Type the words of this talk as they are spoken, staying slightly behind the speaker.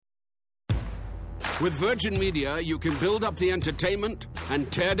With Virgin Media, you can build up the entertainment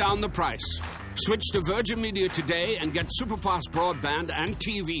and tear down the price. Switch to Virgin Media today and get superfast broadband and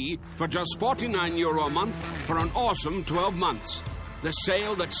TV for just €49 a month for an awesome 12 months. The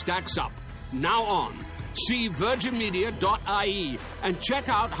sale that stacks up. Now on. See virginmedia.ie and check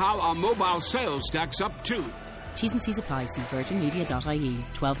out how our mobile sales stacks up too. T's and C's apply. See virginmedia.ie.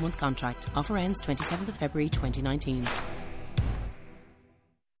 12-month contract. Offer ends 27th of February 2019.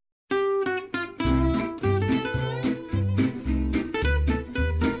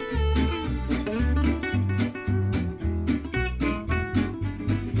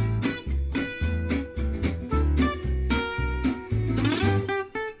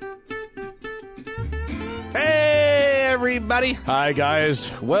 Everybody. Hi,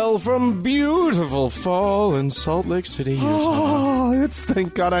 guys. Well, from beautiful fall in Salt Lake City, Utah. Oh, it's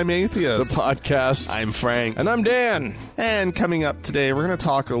Thank God I'm The Atheist. podcast. I'm Frank. And I'm Dan. And coming up today, we're going to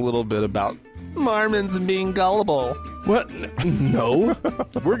talk a little bit about Mormons being gullible. What? No.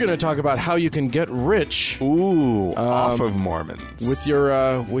 We're going to talk about how you can get rich. Ooh, off of Mormons. With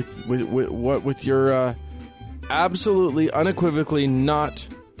your, with your, absolutely, unequivocally not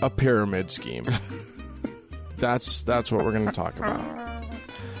a pyramid scheme. That's what we're going to talk about.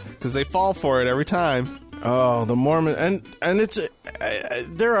 Because they fall for it every time. Oh, the Mormon, and it's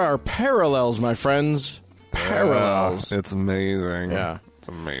there are parallels, my friends. Parallels. It's amazing. Yeah, it's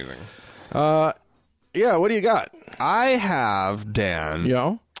amazing. Yeah. What do you got? I have, Dan.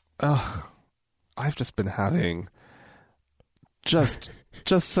 Yo. I've just been having just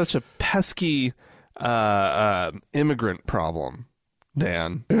such a pesky immigrant problem,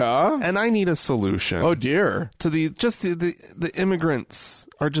 Dan. Yeah. And I need a solution. Oh dear. To the immigrants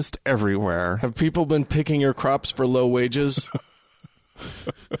are just everywhere. Have people been picking your crops for low wages?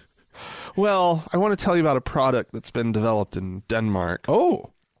 Well, I want to tell you about a product that's been developed in Denmark.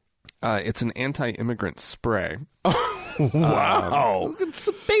 Oh. It's an anti-immigrant spray. Wow. It's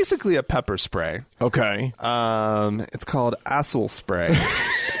basically a pepper spray. Okay. It's called Assel spray.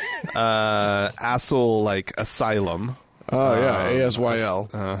 Assel, like asylum. Oh yeah,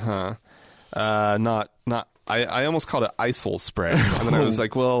 ASYL. I almost called it ISIL spray, and then I was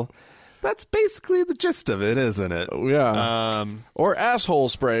like, well, that's basically the gist of it, isn't it? Yeah. Or asshole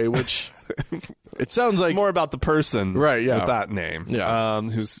spray, which it sounds like more about the person, right? Yeah. With that name, yeah.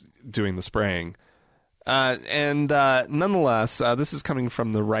 Who's doing the spraying, and nonetheless, this is coming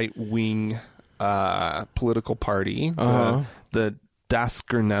from the right wing political party, the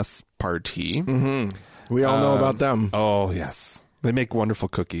Daskernes Party. Mm-hmm. We all know about them. Oh, yes. They make wonderful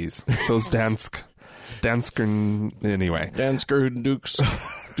cookies. Those Dansker, anyway. Dansker Dukes.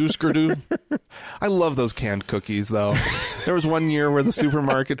 Duskerdu. I love those canned cookies, though. There was one year where the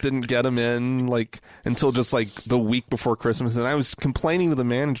supermarket didn't get them in, until just, the week before Christmas, and I was complaining to the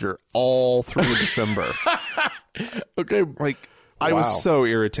manager all through December. Okay. I was so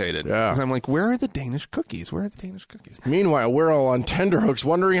irritated. Yeah. Because I'm like, where are the Danish cookies? Where are the Danish cookies? Meanwhile, we're all on tenterhooks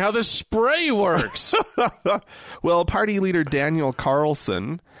wondering how this spray works. Well, party leader Daniel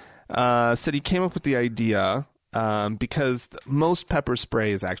Carlson said he came up with the idea because most pepper spray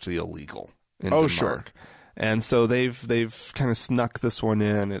is actually illegal in Denmark. Sure. And so they've kind of snuck this one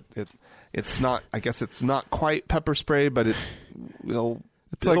in. It's not, I guess it's not quite pepper spray, but it'll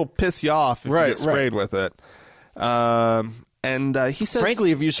piss you off if you get sprayed with it. And he says...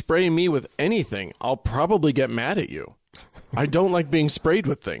 Frankly, if you spray me with anything, I'll probably get mad at you. I don't like being sprayed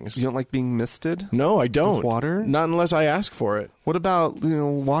with things. You don't like being misted? No, I don't. With water? Not unless I ask for it. What about,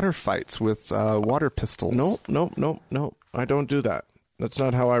 water fights with water pistols? No. I don't do that. That's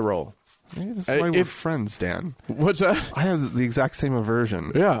not how I roll. Maybe that's why we're friends, Dan. What's that? I have the exact same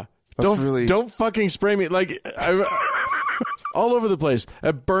aversion. Yeah. Don't fucking spray me. All over the place.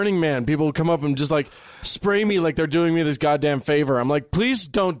 At Burning Man, people would come up and just spray me like they're doing me this goddamn favor. I'm like, please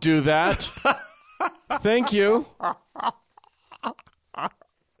don't do that. Thank you.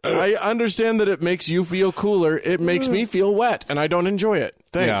 I understand that it makes you feel cooler. It makes me feel wet, and I don't enjoy it.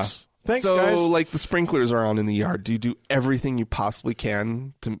 Thanks. Yeah. Thanks, so, guys. The sprinklers are on in the yard. Do you do everything you possibly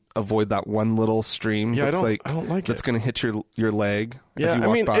can to avoid that one little stream? Yeah, that's I don't like that's it. going to hit your leg. Yeah, as you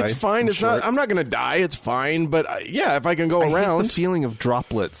walk by it's fine. It's not. I'm not going to die. It's fine. But if I can go around, hate the feeling of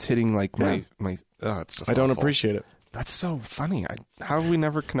droplets hitting my. It's just. I don't awful. appreciate it. That's so funny. How have we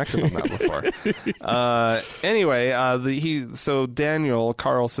never connected on that before? Anyway, so Daniel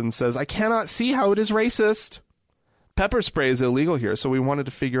Carlson says, I cannot see how it is racist. Pepper spray is illegal here, so we wanted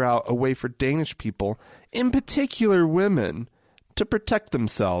to figure out a way for Danish people, in particular women, to protect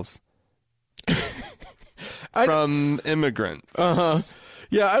themselves from immigrants.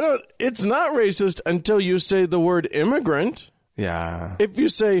 Yeah, it's not racist until you say the word immigrant. Yeah. If you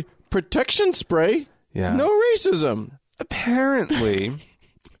say protection spray, Yeah. No racism. Apparently,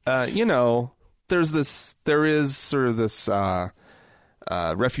 there is sort of this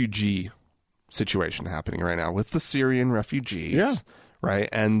refugee situation happening right now with the Syrian refugees. Yeah. Right,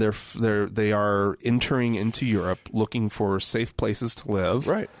 and they are entering into Europe looking for safe places to live,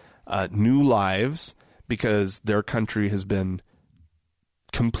 Right. New lives, because their country has been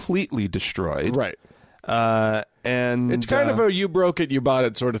completely destroyed, Right. And It's kind of a you broke it, you bought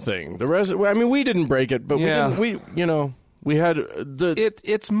it sort of thing. The rest, I mean, we didn't break it, but Yeah. we had the.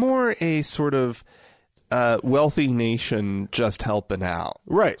 It's more a sort of wealthy nation just helping out,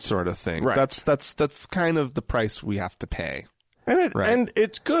 Right. sort of thing. Right. That's kind of the price we have to pay. And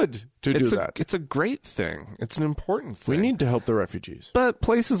it's good to do that. It's a great thing. It's an important thing. We need to help the refugees. But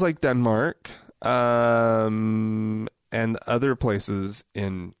places like Denmark and other places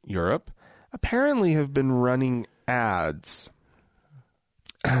in Europe apparently have been running ads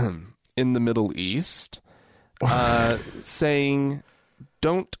in the Middle East saying,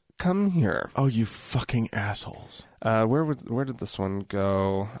 "Don't come here." Oh, you fucking assholes! Where did this one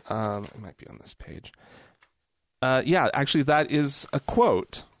go? It might be on this page. Yeah, actually, that is a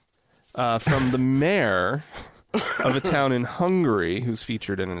quote from the mayor of a town in Hungary, who's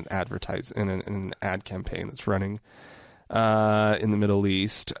featured in an an ad campaign that's running in the Middle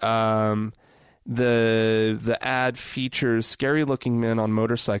East. The ad features scary-looking men on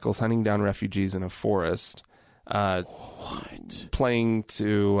motorcycles hunting down refugees in a forest, playing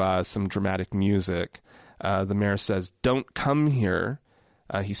to some dramatic music. The mayor says, "Don't come here."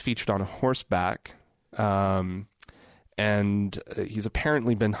 He's featured on a horseback. And he's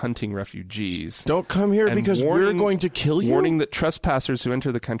apparently been hunting refugees. Don't come here because we're going to kill you. Warning that trespassers who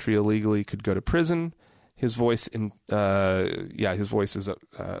enter the country illegally could go to prison. His voice is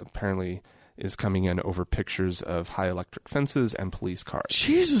apparently is coming in over pictures of high electric fences and police cars.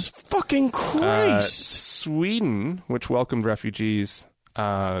 Jesus fucking Christ! Sweden, which welcomed refugees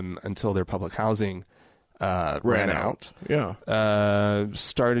until their public housing ran out. Yeah.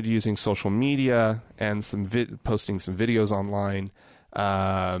 Started using social media and posting some videos online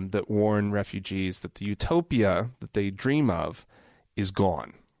that warn refugees that the utopia that they dream of is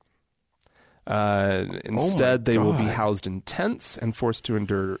gone. Instead, they will be housed in tents and forced to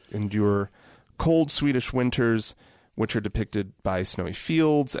endure cold Swedish winters, which are depicted by snowy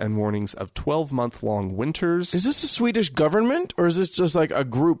fields and warnings of 12-month-long winters. Is this the Swedish government, or is this just like a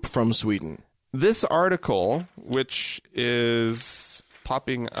group from Sweden? This article, which is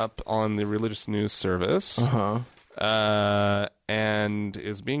popping up on the Religious News Service, and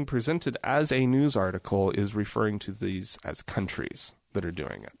is being presented as a news article, is referring to these as countries that are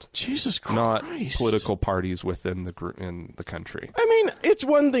doing it. Jesus Christ. Not political parties within the group in the country. I mean, it's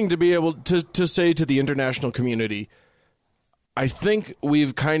one thing to be able to say to the international community, I think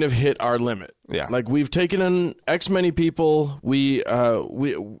we've kind of hit our limit. Yeah. Like, we've taken in X many people. We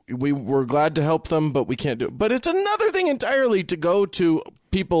were glad to help them, but we can't do it. But it's another thing entirely to go to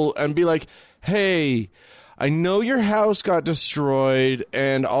people and be like, hey, I know your house got destroyed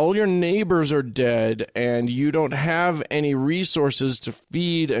and all your neighbors are dead and you don't have any resources to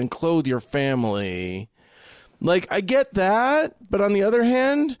feed and clothe your family. Like, I get that, but on the other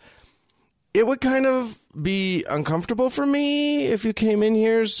hand, it would kind of be uncomfortable for me if you came in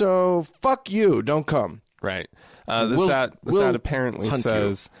here, so fuck you, don't come. Right. This ad apparently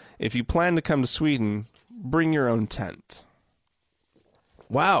says, if you plan to come to Sweden, bring your own tent.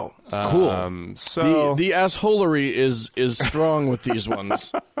 Wow, cool. So the assholery is strong with these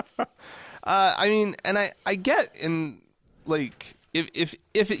ones. I mean, and I get in, like, if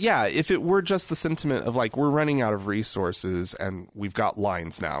it were just the sentiment of, like, we're running out of resources and we've got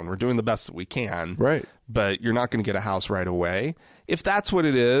lines now and we're doing the best that we can, right? But you're not going to get a house right away. If that's what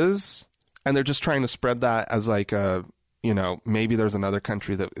it is, and they're just trying to spread that as like a, maybe there's another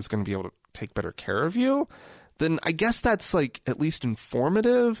country that is going to be able to take better care of you, then I guess that's, like, at least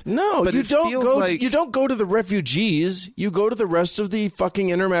informative. No, but you don't go to the refugees. You go to the rest of the fucking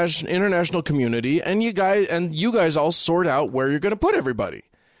international community, and you guys all sort out where you're going to put everybody.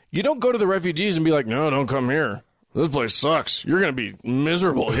 You don't go to the refugees and be like, no, don't come here. This place sucks. You're going to be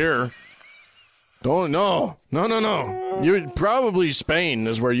miserable here. No. You probably Spain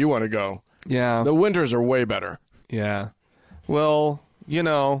is where you want to go. Yeah. The winters are way better. Yeah. Well,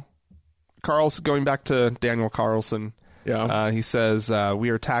 going back to Daniel Carlson, he says, we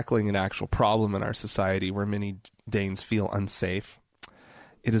are tackling an actual problem in our society where many Danes feel unsafe.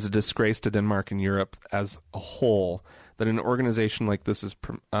 It is a disgrace to Denmark and Europe as a whole that an organization like this is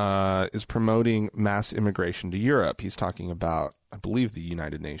promoting mass immigration to Europe. He's talking about, I believe, the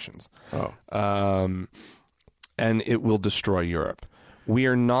United Nations. And it will destroy Europe. We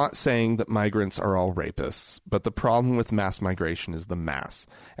are not saying that migrants are all rapists, but the problem with mass migration is the mass.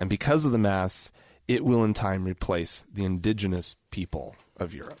 And because of the mass, it will in time replace the indigenous people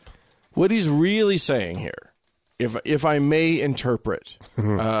of Europe. What he's really saying here, if I may interpret,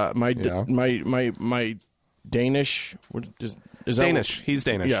 my Danish, is that Danish. He's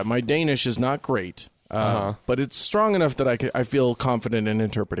Danish. Yeah, my Danish is not great, but it's strong enough that I feel confident in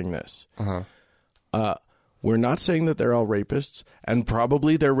interpreting this. We're not saying that they're all rapists, and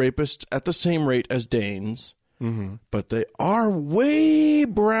probably they're rapists at the same rate as Danes, but they are way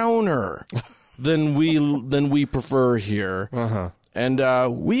browner than we prefer here. And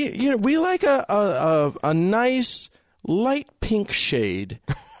we like a nice light pink shade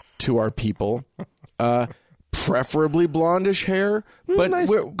to our people, preferably blondish hair, but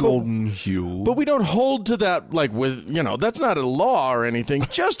nice golden hue. But we don't hold to that that's not a law or anything,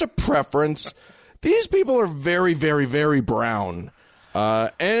 just a preference. These people are very, very, very brown,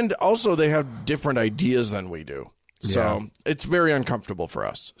 and also they have different ideas than we do. So it's very uncomfortable for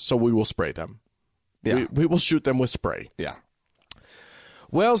us. So we will spray them. Yeah. We will shoot them with spray. Yeah.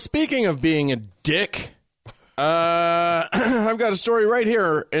 Well, speaking of being a dick, I've got a story right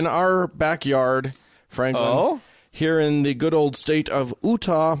here in our backyard, Franklin. Oh? Here in the good old state of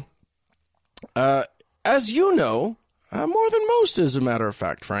Utah. As you know, more than most, as a matter of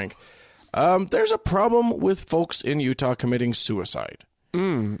fact, Frank, there's a problem with folks in Utah committing suicide.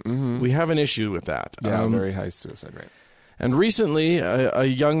 We have an issue with that. Yeah, very high suicide rate. And recently, a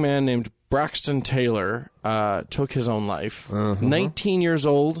young man named Braxton Taylor took his own life. 19 years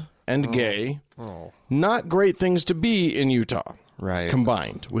old and gay. Oh. Not great things to be in Utah. Right.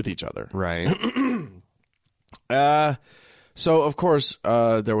 Combined with each other. Right. So, of course,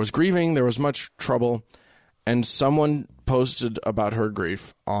 there was grieving. There was much trouble. And someone posted about her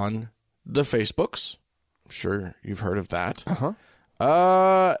grief on the Facebooks. I'm sure you've heard of that.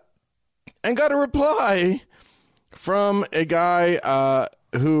 And got a reply from a guy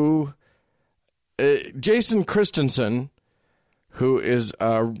who... Jason Christensen, who is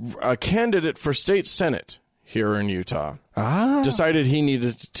a candidate for state senate here in Utah, decided he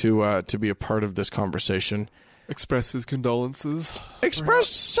needed to be a part of this conversation. Express his condolences. Express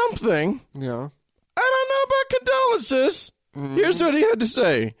something. Yeah. I don't know about condolences. Here's what he had to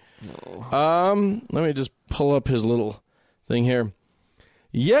say. Let me just pull up his little thing here.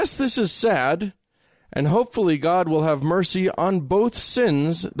 Yes, this is sad. And hopefully God will have mercy on both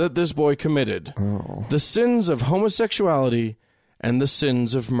sins that this boy committed. The sins of homosexuality and the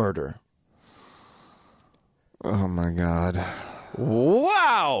sins of murder. Oh, my God.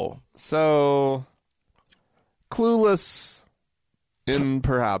 Wow! So, clueless in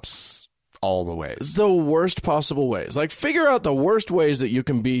perhaps all the ways. The worst possible ways. Like, figure out the worst ways that you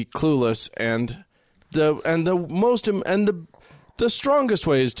can be clueless and the strongest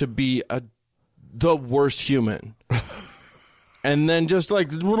ways to be the worst human. And then just like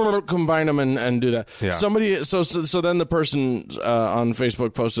combine them and do that. Yeah. Somebody, so then the person on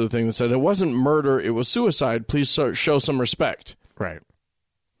Facebook posted a thing that said, it wasn't murder, it was suicide. Please show some respect. Right.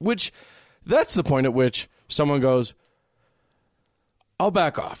 Which, that's the point at which someone goes, I'll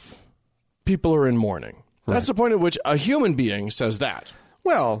back off. People are in mourning. Right. That's the point at which a human being says that.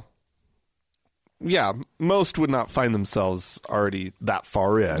 Well, yeah, most would not find themselves already that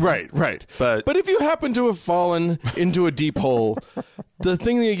far in. Right. But if you happen to have fallen into a deep hole, the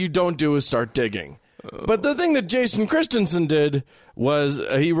thing that you don't do is start digging. But the thing that Jason Christensen did was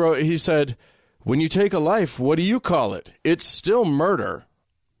he said, when you take a life, what do you call it? It's still murder.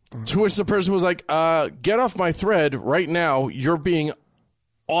 To which the person was like, get off my thread right now. You're being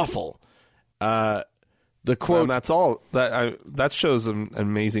awful. The quote, and that's all. That shows an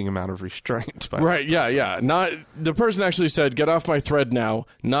amazing amount of restraint. Right? Yeah. Not the person actually said, "Get off my thread now.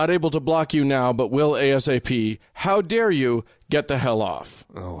 Not able to block you now, but will ASAP. How dare you? Get the hell off."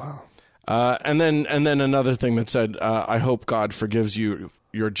 Oh wow. And then another thing that said, "I hope God forgives you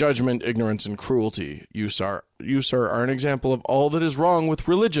your judgment, ignorance, and cruelty. You sir, are an example of all that is wrong with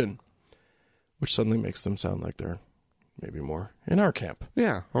religion," which suddenly makes them sound like they're maybe more in our camp.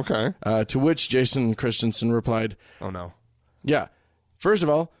 Yeah, okay. To which Jason Christensen replied, oh, no. Yeah. First of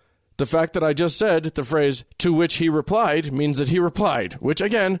all, the fact that I just said the phrase, to which he replied, means that he replied. Which,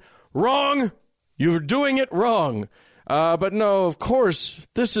 again, wrong! You're doing it wrong. But no, of course,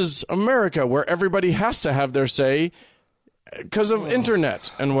 this is America, where everybody has to have their say because of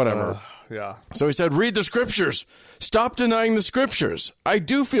internet and whatever. Yeah. So he said, read the scriptures. Stop denying the scriptures. I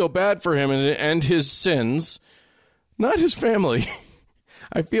do feel bad for him and his sins. Not his family.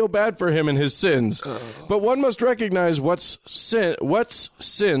 I feel bad for him and his sins. But one must recognize what's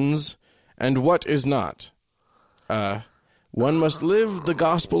sins and what is not. One must live the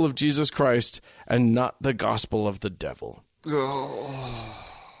gospel of Jesus Christ and not the gospel of the devil.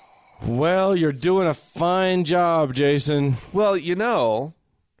 Well, you're doing a fine job, Jason. Well, you know,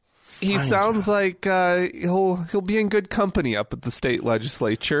 he sounds like he'll be in good company up at the state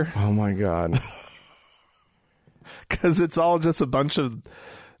legislature. Oh, my God. Because it's all just a bunch of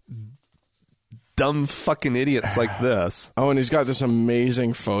dumb fucking idiots like this. Oh, and he's got this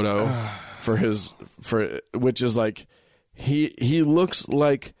amazing photo which is like, he looks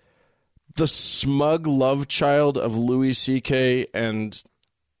like the smug love child of Louis C.K. and,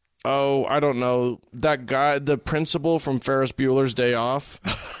 oh, I don't know, that guy, the principal from Ferris Bueller's Day Off.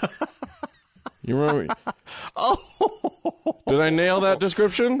 You remember? Oh, did I nail that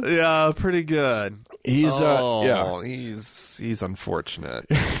description? Yeah, pretty good. He's he's unfortunate.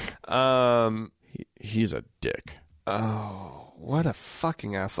 He's a dick. Oh, what a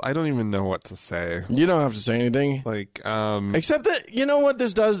fucking asshole! I don't even know what to say. You don't have to say anything. Like, except that, you know what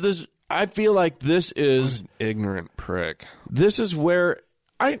this does? This, I feel like this is an ignorant prick. This is where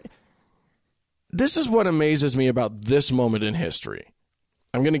this is what amazes me about this moment in history.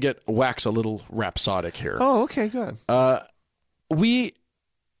 I'm going to wax a little rhapsodic here. Oh, okay, good. We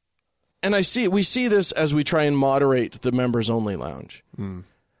see this as we try and moderate the members only lounge.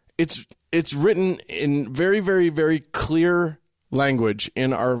 It's written in very, very, very clear language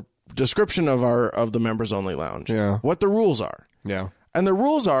in our description of the members only lounge. Yeah. What the rules are. Yeah. And the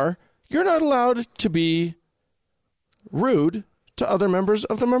rules are, you're not allowed to be rude to other members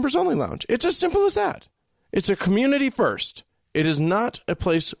of the members only lounge. It's as simple as that. It's a community first. It is not a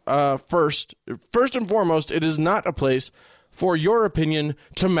place, first and foremost, it is not a place for your opinion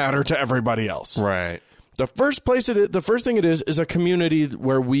to matter to everybody else. Right. The first thing it is a community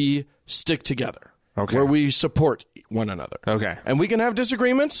where we stick together. Okay. Where we support one another. Okay. And we can have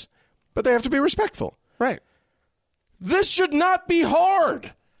disagreements, but they have to be respectful. Right. This should not be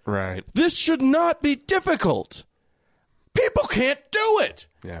hard. Right. This should not be difficult. People can't do it.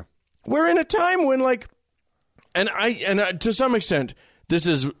 Yeah. We're in a time when, like, and to some extent, this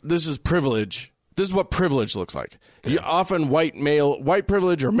is privilege. This is what privilege looks like. You often white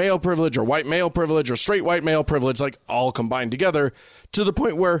privilege or male privilege or white male privilege or straight white male privilege, like all combined together to the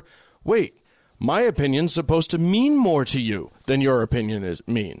point where, wait, my opinion's supposed to mean more to you than your opinion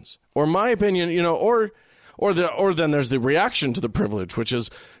means, or my opinion, you know, or then there's the reaction to the privilege, which is,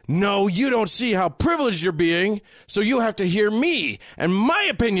 no, you don't see how privileged you're being, so you have to hear me, and my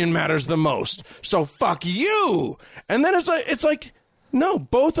opinion matters the most, so fuck you. And then it's like, no,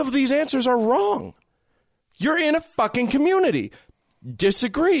 both of these answers are wrong. You're in a fucking community.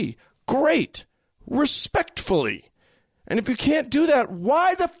 Disagree. Great. Respectfully. And if you can't do that,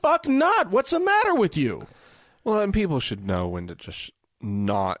 why the fuck not? What's the matter with you? Well, and people should know when to just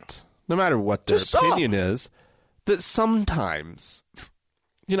not, no matter what their Just opinion is, that sometimes,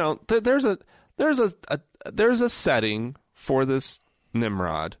 you know, there's a setting for this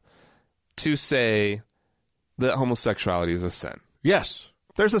Nimrod to say that homosexuality is a sin. Yes.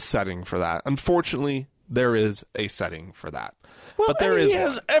 There's a setting for that. Unfortunately, there is a setting for that. Well, but there and is he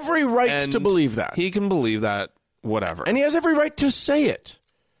has one. every right And to believe that. He can believe that, whatever. And he has every right to say it.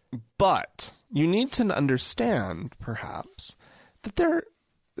 But you need to understand, perhaps, that there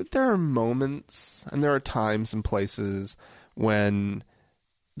are moments and there are times and places when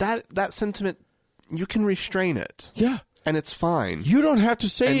that sentiment, you can restrain it. Yeah. And it's fine. You don't have to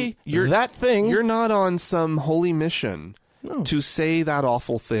say that thing. You're not on some holy mission to say that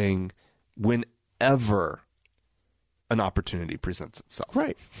awful thing whenever an opportunity presents itself.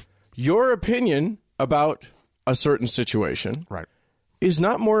 Right. Your opinion about a certain situation is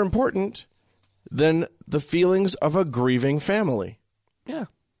not more important than the feelings of a grieving family. Yeah.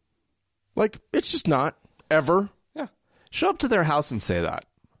 Like, it's just not, ever. Yeah. Show up to their house and say that.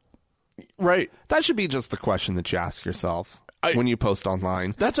 Right. That should be just the question that you ask yourself when you post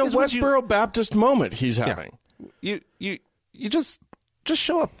online. That's a Westboro Baptist moment he's having. You just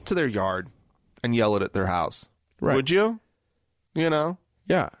show up to their yard and yell it at their house. Right. Would you? You know?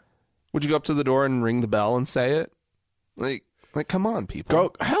 Yeah. Would you go up to the door and ring the bell and say it? Like come on,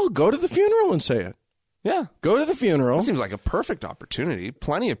 people. Go to the funeral and say it. Yeah. Go to the funeral. That seems like a perfect opportunity.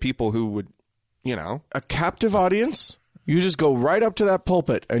 Plenty of people who would, you know. A captive audience. You just go right up to that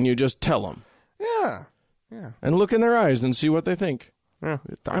pulpit and you just tell them. Yeah. Yeah. And look in their eyes and see what they think. Yeah.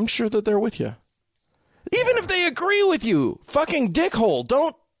 I'm sure that they're with you. Even if they agree with you, fucking dickhole,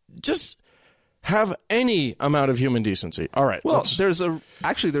 don't just have any amount of human decency. All right. Well, there's a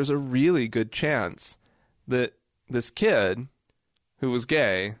really good chance that this kid who was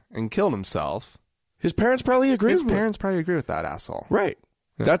gay and killed himself, his parents probably agree. His parents probably agree with that asshole. Right.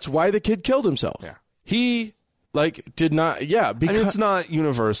 Yeah. That's why the kid killed himself. Yeah. He like did not. Yeah, because I mean, it's not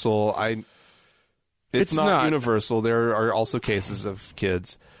universal. It's not universal. There are also cases of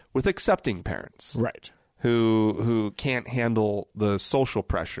kids with accepting parents, right, who can't handle the social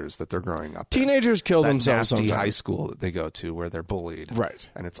pressures that they're growing up. Teenagers kill that themselves nasty sometimes. high school that they go to where they're bullied, right,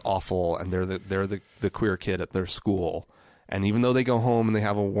 and it's awful. And they're the queer kid at their school. And even though they go home and they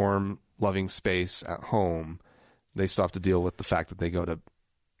have a warm, loving space at home, they still have to deal with the fact that they go to,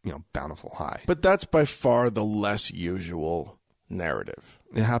 Bountiful High. But that's by far the less usual narrative.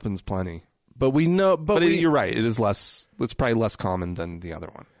 It happens plenty. But we know. But you're right. It is less. It's probably less common than the other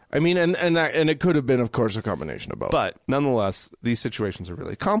one. I mean, and it could have been, of course, a combination of both. But nonetheless, these situations are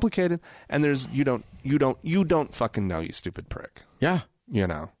really complicated, and you don't fucking know, you stupid prick. Yeah,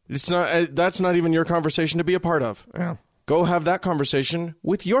 it's not. That's not even your conversation to be a part of. Yeah. Go have that conversation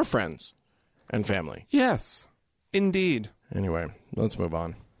with your friends and family. Yes, indeed. Anyway, let's move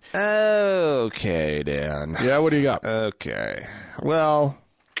on. Okay, Dan. Yeah, what do you got? Okay. Well,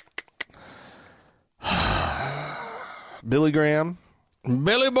 Billy Graham.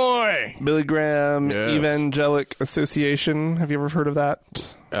 Billy Boy. Billy Graham Yes. Evangelic Association. Have you ever heard of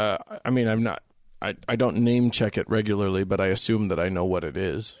that? I mean, I'm not. I don't name check it regularly, but I assume that I know what it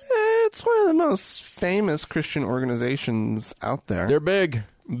is. It's one of the most famous Christian organizations out there. They're big.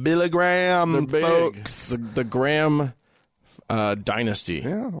 Billy Graham, They're big. folks. The Graham dynasty.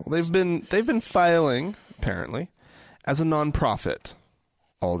 Yeah, well, they've been filing apparently as a nonprofit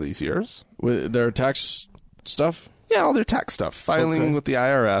all these years. With their tax stuff Yeah, all their tax stuff, filing Okay. with the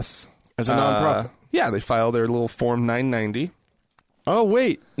IRS as a nonprofit. Yeah, they file their little Form 990, Oh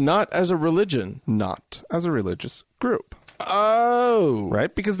wait, not as a religion. not as a religious group, Oh,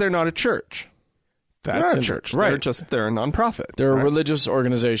 right? Because they're not a church. They're not a church. Right. They're a nonprofit. They're right? a religious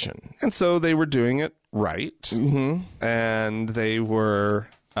organization. And so they were doing it right, and they were,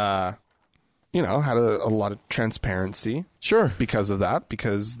 had a lot of transparency Sure. because of that.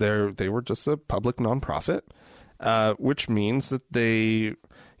 Because they were just a public nonprofit, which means that they,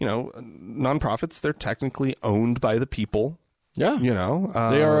 nonprofits, they're technically owned by the people. Yeah.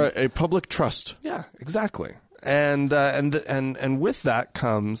 They are a public trust. Yeah, exactly. And with that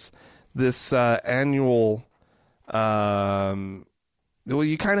comes this annual. Well,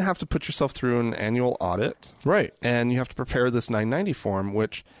 you kind of have to put yourself through an annual audit, Right. and you have to prepare this 990 form,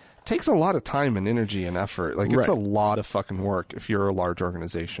 which takes a lot of time and energy and effort. Like, it's Right. a lot of fucking work if you're a large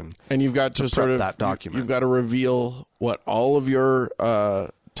organization. And you've got to sort prep of that document. You've got to reveal what all of your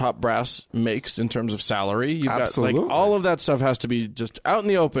top brass makes in terms of salary. You've Absolutely. got all of that stuff has to be just out in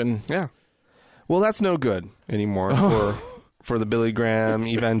the open. Yeah. Well, that's no good anymore for the Billy Graham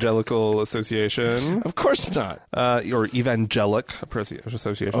Evangelical Association. Of course not. Or Evangelic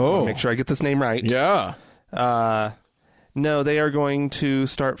Association. Oh. Make sure I get this name right. Yeah. No, they are going to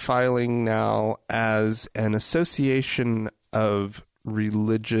start filing now as an association of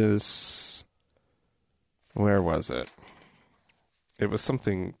religious. Where was it? It was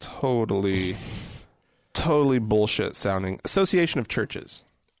something totally bullshit sounding. Association of Churches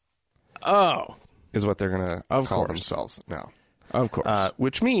Oh, is what they're going to Of call course. themselves now. of course.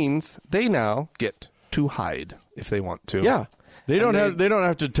 Which means they now get to hide if they want to. yeah. They don't they-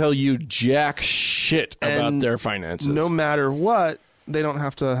 have to tell you jack shit about And their finances. No matter what, they don't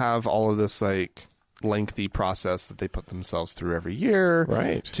have to have all of this like lengthy process that they put themselves through every year,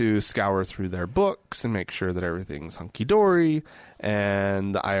 Right. to scour through their books and make sure that everything's hunky-dory,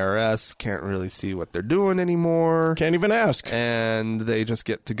 and the IRS can't really see what they're doing anymore. Can't even ask. And they just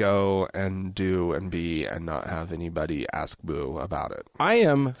get to go and do and be and not have anybody ask boo about it. I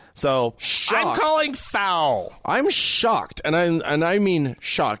am So Shocked. I'm calling foul. I'm shocked, and I mean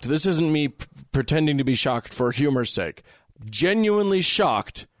shocked. This isn't me pretending to be shocked for humor's sake. Genuinely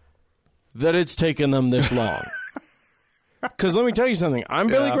shocked that it's taken them this long. Because let me tell you something. I'm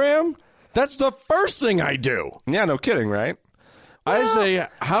Billy Graham. That's the first thing I do. Yeah, no kidding, right? I say,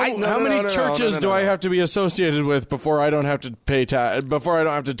 how many churches do I have to be associated with before I don't have to pay before I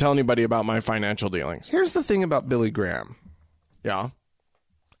don't have to tell anybody about my financial dealings? Here's the thing about Billy Graham. Yeah.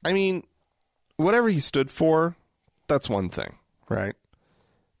 I mean, whatever he stood for, that's one thing, right?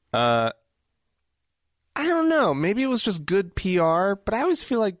 I don't know. Maybe it was just good PR, but I always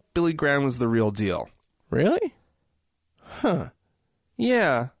feel like Billy Graham was the real deal. Really? Huh.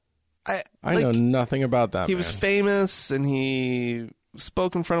 Yeah. I know nothing about that. He was famous, and he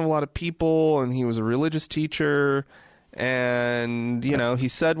spoke in front of a lot of people, and he was a religious teacher, and, he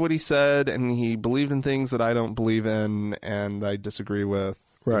said what he said, and he believed in things that I don't believe in, and I disagree with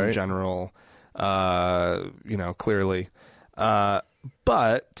in Right. general, clearly.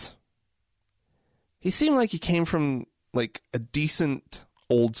 But he seemed like he came from, like, a decent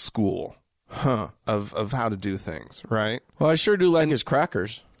old school of how to do things, right? Well, I sure do like his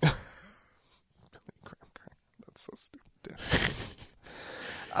crackers. That's so stupid.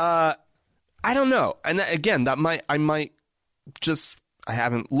 I don't know. And again, I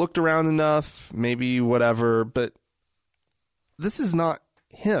haven't looked around enough, maybe whatever, but this is not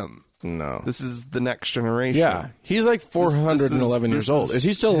him. No. This is the next generation. Yeah. He's like 411 years old. Is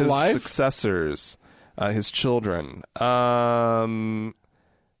he still his alive? Successors, his children. Well,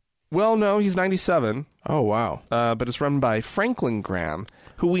 no, he's 97. Oh, wow. But it's run by Franklin Graham,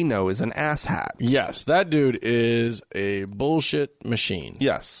 who we know is an asshat. Yes, that dude is a bullshit machine.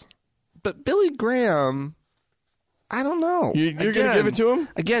 Yes. But Billy Graham, I don't know. You're going to give it to him?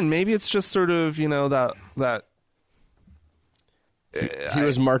 Again, maybe it's just sort of, that he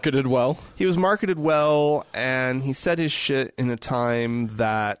was marketed well. He was marketed well, and he said his shit in a time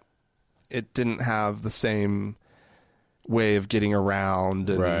that it didn't have the same way of getting around.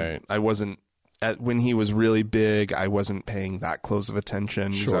 And right. I wasn't, when he was really big, I wasn't paying that close of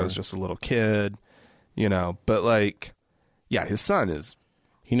attention because I was just a little kid, But, like, yeah, his son is...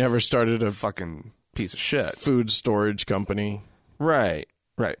 He never started a fucking piece of shit. Food storage company. Right.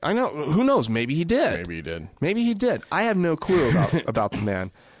 I know. Who knows? Maybe he did. Maybe he did. I have no clue about the man.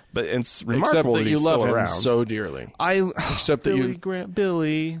 But it's remarkable Except that you he's love still him around. so dearly. Except that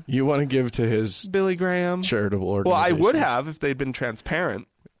Billy you want to give to his Billy Graham charitable organization. Well, I would have if they'd been transparent.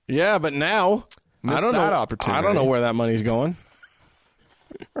 Yeah, but now I don't know. Opportunity. I don't know where that money's going.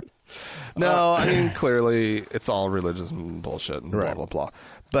 No, I mean clearly it's all religious and bullshit and blah blah blah.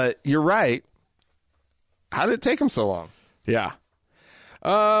 But you're right. How did it take him so long? Yeah.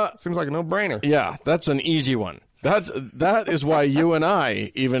 Seems like a no-brainer. Yeah, that's an easy one. That is why you and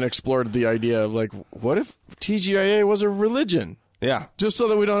I even explored the idea of, like, what if TGIA was a religion? Yeah. Just so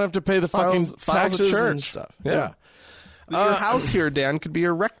that we don't have to pay the fucking taxes church and stuff. Yeah. Your house here, Dan, could be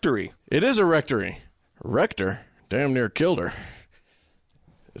a rectory. It is a rectory. Rector damn near killed her.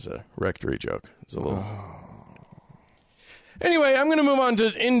 It's a rectory joke. It's a little... Anyway, I'm going to move on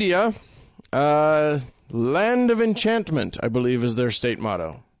to India. Land of Enchantment, I believe, is their state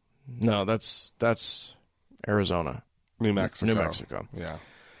motto. No, that's Arizona. New Mexico. Yeah.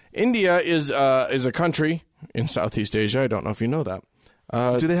 India is a country in Southeast Asia. I don't know if you know that.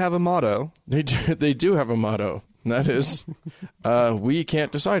 Do they have a motto? They do have a motto. And that is, we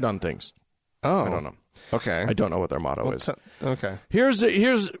can't decide on things. Oh. I don't know. Okay. I don't know what their motto is. Okay. Here's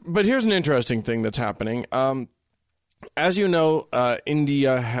an interesting thing that's happening. As you know,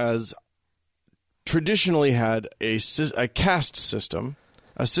 India has traditionally had a caste system,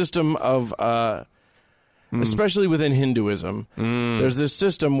 a system of, especially within Hinduism, there's this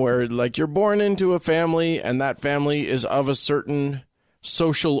system where, like, you're born into a family and that family is of a certain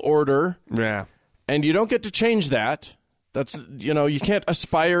social order. Yeah. And you don't get to change that. That's, you can't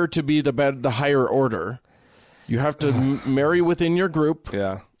aspire to be the higher order. You have to marry within your group.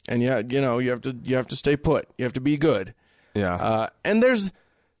 Yeah. And you have to stay put. You have to be good. Yeah. And there's,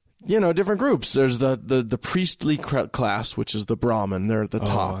 different groups. There's the priestly class, which is the Brahmin. They're at the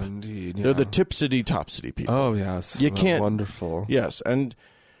top. Oh, indeed. Yeah. They're the topsy people. Oh, yes. You can't. Wonderful. Yes. And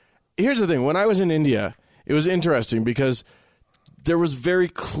here's the thing. When I was in India, it was interesting because there was very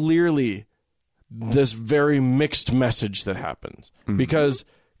clearly this very mixed message that happens. Mm-hmm. Because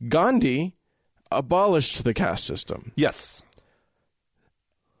Gandhi abolished the caste system. Yes.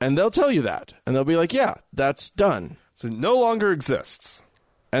 And they'll tell you that. And they'll be like, yeah, that's done. So it no longer exists.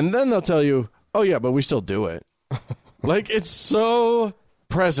 And then they'll tell you, oh, yeah, but we still do it. Like, it's so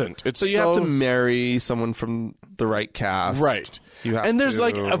present. So you have to marry someone from the right caste. Right. And there's,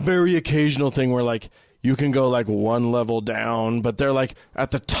 like, a very occasional thing where, like, you can go, like, one level down, but they're, like, at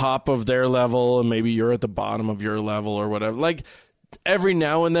the top of their level, and maybe you're at the bottom of your level or whatever. Like, every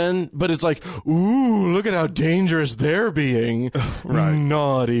now and then, but it's like, ooh, look at how dangerous they're being. Right.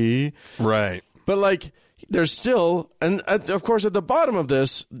 Naughty. Right. But, like, there's still, and of course at the bottom of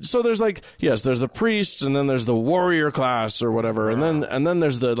this, so there's like, yes, there's the priests, and then there's the warrior class or whatever, and then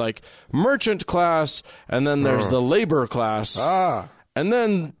there's the, like, merchant class, and then there's the labor class. And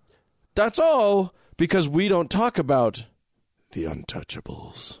then that's all because we don't talk about the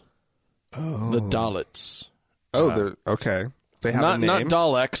untouchables. The Dalits. They're okay. They have a name. Not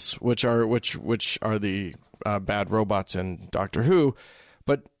Daleks, which are the bad robots in Doctor Who,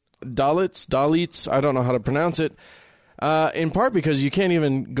 but Dalits, I don't know how to pronounce it, in part because you can't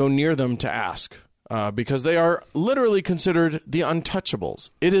even go near them to ask, because they are literally considered the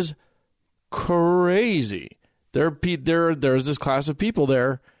untouchables. It is crazy. There's this class of people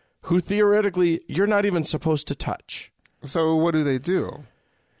there who theoretically you're not even supposed to touch. So what do they do?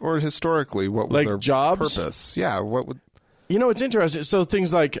 Or historically, what was like their jobs? purpose? Yeah, what would... You know, it's interesting. So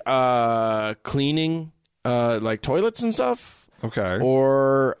things like cleaning, like toilets and stuff. Okay.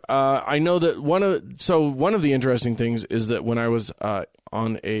 Or I know that one of the interesting things is that when I was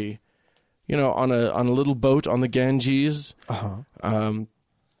on a little boat on the Ganges,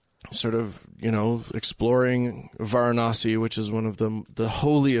 sort of, exploring Varanasi, which is one of the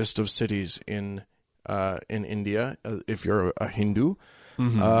holiest of cities in India, if you're a Hindu.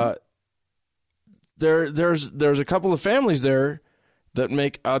 Mm-hmm. There's a couple of families there that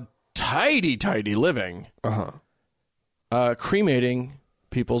make a tidy living. Cremating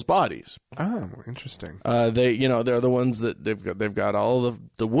people's bodies. Oh, interesting. They're the ones that they've got all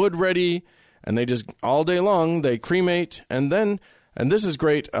the wood ready, and they just all day long they cremate, and this is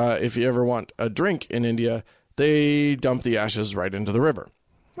great if you ever want a drink in India, they dump the ashes right into the river.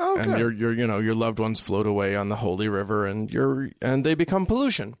 Oh, okay. And your loved ones float away on the holy river, and they become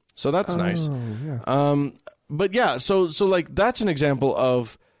pollution. So that's nice. Yeah. But yeah, so like that's an example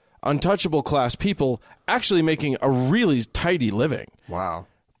of untouchable class people actually making a really tidy living. Wow.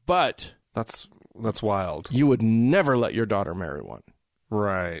 But that's wild. You would never let your daughter marry one.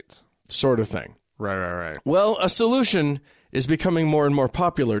 Right. Sort of thing. Right. Well, a solution is becoming more and more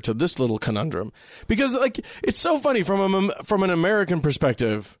popular to this little conundrum because, like, it's so funny from an American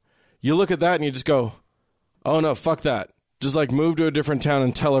perspective. You look at that and you just go, "Oh no, fuck that! Just like move to a different town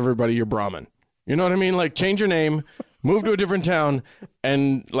and tell everybody you're Brahmin." You know what I mean? Like, change your name, move to a different town,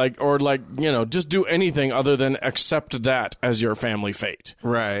 and just do anything other than accept that as your family fate.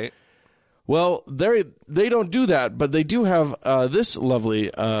 Right. Well, they don't do that, but they do have this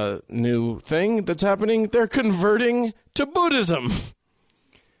lovely new thing that's happening. They're converting to Buddhism.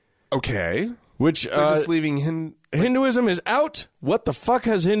 Okay. Which they're just leaving Hinduism is out. What the fuck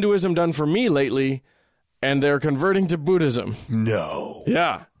has Hinduism done for me lately? And they're converting to Buddhism. No.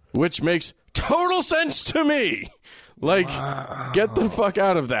 Yeah. Which makes total sense to me. Like, Get the fuck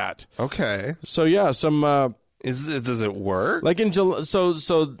out of that. Okay. So yeah, some. Does it work? Like in July, so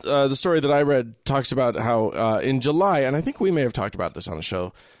the story that I read talks about how in July, and I think we may have talked about this on the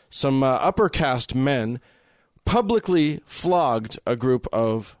show, some upper caste men publicly flogged a group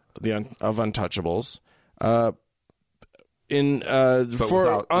of untouchables without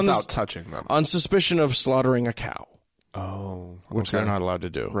touching them on suspicion of slaughtering a cow. Oh, okay. Which they're not allowed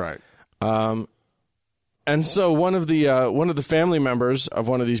to do. Right. And so one of the family members of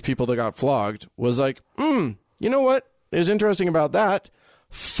one of these people that got flogged was like, you know what is interesting about that?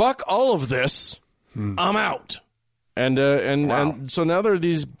 Fuck all of this. I'm out. And so now there are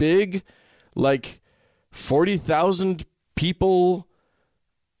these big, like 40,000 people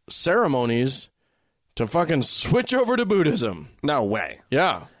ceremonies to fucking switch over to Buddhism. No way.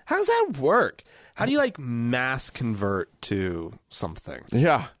 Yeah. How does that work? How do you like mass convert to something?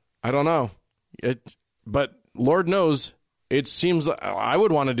 Yeah. I don't know. But Lord knows, it seems like I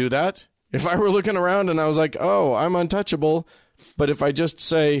would want to do that. If I were looking around and I was like, oh, I'm untouchable, but if I just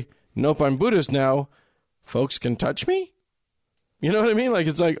say, nope, I'm Buddhist now, folks can touch me? You know what I mean? Like,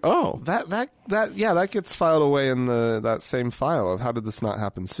 it's like, oh. That gets filed away in that same file of how did this not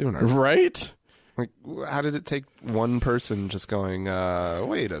happen sooner? Right? Like, how did it take one person just going,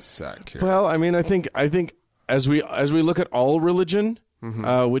 wait a sec here? Well, I mean, I think as we look at all religion,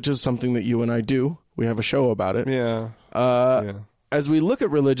 which is something that you and I do, we have a show about it. Yeah. As we look at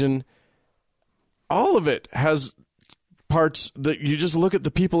religion, all of it has parts that you just look at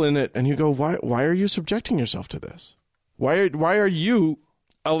the people in it and you go, why are you subjecting yourself to this? Why are you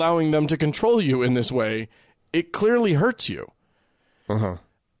allowing them to control you in this way? It clearly hurts you.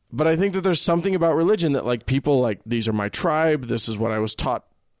 But I think that there's something about religion that, like, people, like, these are my tribe. This is what I was taught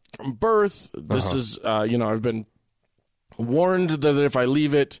from birth. This is, I've been warned that if I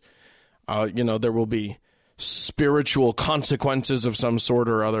leave it, there will be spiritual consequences of some sort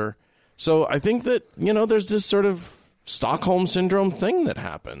or other. So I think that, there's this sort of Stockholm Syndrome thing that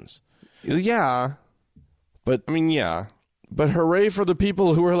happens. Yeah. But I mean, yeah. But hooray for the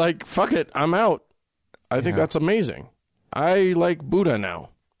people who are like, fuck it, I'm out. I think that's amazing. I like Buddha now.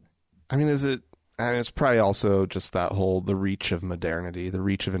 I mean, and it's probably also just the reach of modernity, the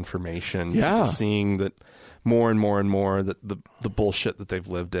reach of information. Yeah. Seeing that more and more and more that the bullshit that they've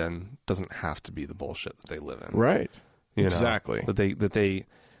lived in doesn't have to be the bullshit that they live in. Right. Exactly.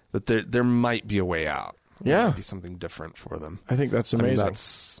 That there might be a way out. Yeah. There might be something different for them. I think that's amazing. I mean,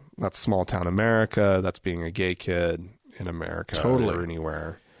 that's small town America. That's being a gay kid in America. Totally. Or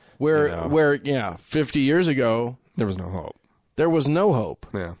anywhere. Where 50 years ago, there was no hope. There was no hope.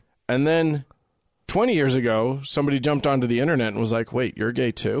 Yeah. And then 20 years ago, somebody jumped onto the internet and was like, wait, you're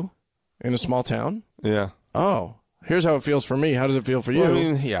gay too? In a small town? Yeah. Oh, here's how it feels for me. How does it feel for you? Well,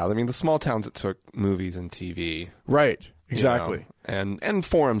 I mean, the small towns that took movies and TV. Right. Exactly. And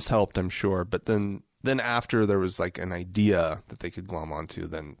forums helped, I'm sure. But then after there was like an idea that they could glom onto,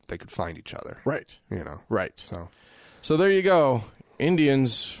 then they could find each other. Right. Right. So there you go.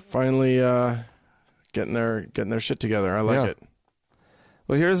 Indians finally getting their shit together. I like it.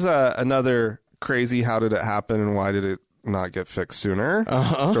 Well, here's another crazy how did it happen and why did it not get fixed sooner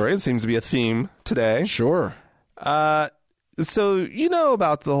story. It seems to be a theme today. Sure. So you know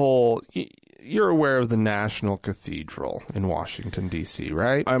about the whole... You're aware of the National Cathedral in Washington, D.C.,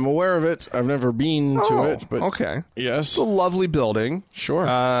 right? I'm aware of it. I've never been to it. But okay. Yes. It's a lovely building. Sure.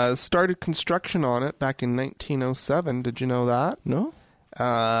 Started construction on it back in 1907. Did you know that? No.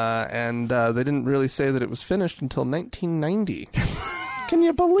 And they didn't really say that it was finished until 1990. Can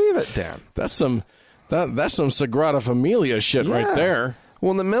you believe it, Dan? That's some Sagrada Familia shit right there. Well,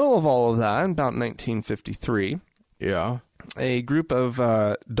 in the middle of all of that, in about 1953... Yeah. A group of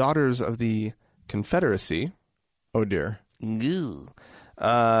daughters of the Confederacy. Oh dear. They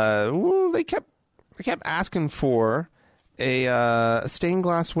kept asking for a stained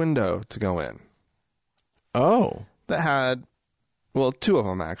glass window to go in. Oh. That had, well, two of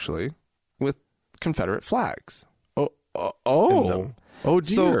them actually, with Confederate flags. Oh dear.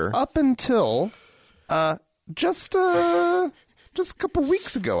 So up until just a couple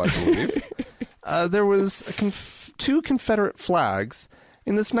weeks ago, I believe, there was two Confederate flags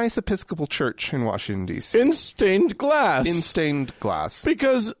in this nice Episcopal church in Washington, D.C. In stained glass. In stained glass.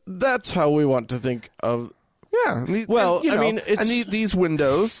 Because that's how we want to think of... Yeah. These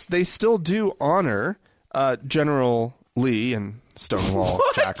windows, they still do honor General Lee and Stonewall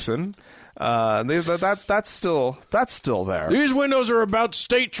Jackson. That's still there. These windows are about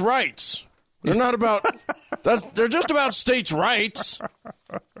states' rights. They're not about... they're just about states' rights.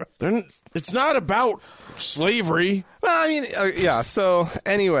 It's not about slavery. Well, I mean, yeah. So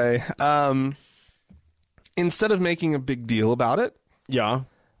anyway, instead of making a big deal about it,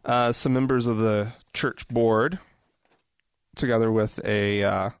 some members of the church board, together with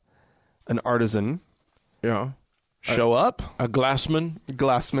an artisan, show up. A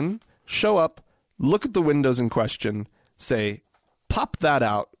glassman. Show up, look at the windows in question, say, pop that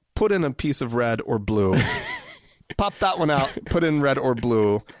out, put in a piece of red or blue. Pop that one out, put in red or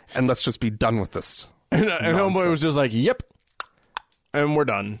blue, and let's just be done with this. And homeboy was just like, yep. And we're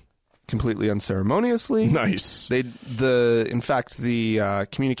done. Completely unceremoniously. Nice. In fact, the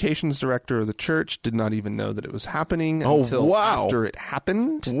communications director of the church did not even know that it was happening until after it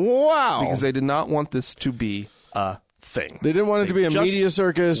happened. Wow. Because they did not want this to be a thing. They didn't want it to be a media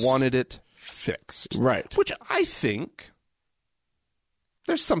circus. Wanted it fixed. Right. Which I think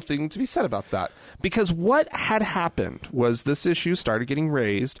there's something to be said about that. Because what had happened was this issue started getting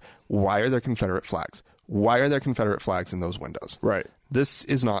raised. Why are there Confederate flags? Why are there Confederate flags in those windows? Right. This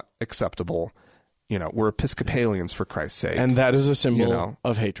is not acceptable. We're Episcopalians, for Christ's sake. And that is a symbol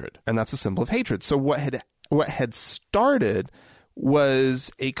of hatred. And that's a symbol of hatred. So what had started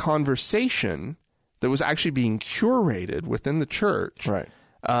was a conversation that was actually being curated within the church, right,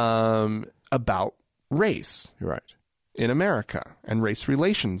 about race, right, in America and race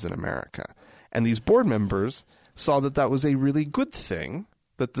relations in America. And these board members saw that that was a really good thing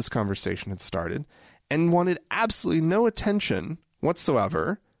that this conversation had started and wanted absolutely no attention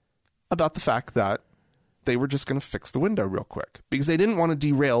whatsoever about the fact that they were just going to fix the window real quick because they didn't want to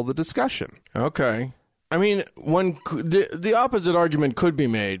derail the discussion. Okay. I mean, the opposite argument could be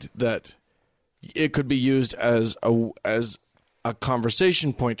made that it could be used as a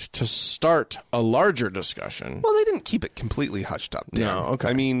conversation point to start a larger discussion. Well, they didn't keep it completely hushed up, Dan. No, okay.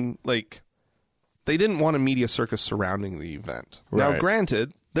 I mean, they didn't want a media circus surrounding the event. Right. Now,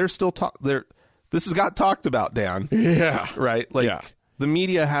 granted, they're still this has got talked about, Dan. Yeah. Right? The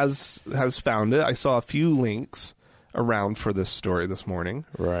media has found it. I saw a few links around for this story this morning.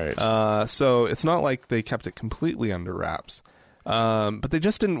 Right. So it's not like they kept it completely under wraps. But they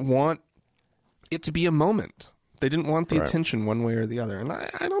just didn't want it to be a moment. They didn't want the attention one way or the other. And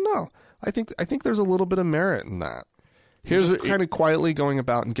I don't know. I think there's a little bit of merit in that. Here's kind of quietly going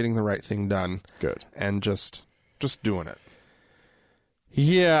about and getting the right thing done. Good. And just doing it.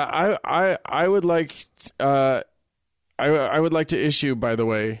 Yeah, I would like I would like to issue, by the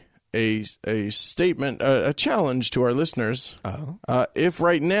way, a statement, a challenge to our listeners. Uh-huh. If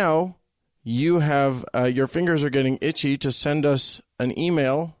right now you have your fingers are getting itchy to send us an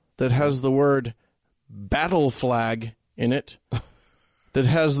email that has the word battle flag in it, that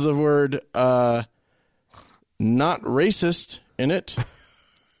has the word not racist in it.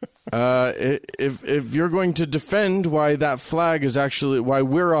 If you're going to defend why that flag is actually why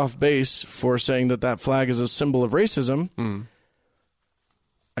we're off base for saying that flag is a symbol of racism,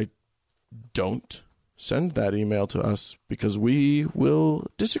 I don't send that email to us because we will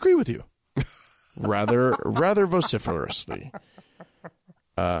disagree with you rather vociferously.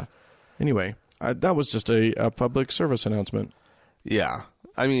 Anyway, that was just a public service announcement. Yeah.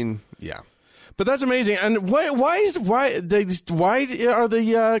 I mean, yeah. But that's amazing. And why are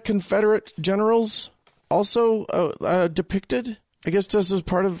the Confederate generals also depicted? I guess just as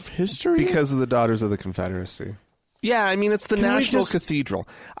part of history? Because of the Daughters of the Confederacy. Yeah, I mean, it's the National Cathedral.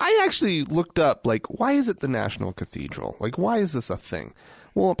 I actually looked up, like, why is it the National Cathedral? Like, why is this a thing?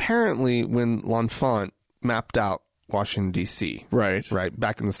 Well, apparently when L'Enfant mapped out Washington, D.C. Right,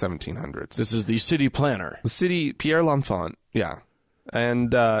 back in the 1700s. This is the city planner. Pierre L'Enfant, yeah.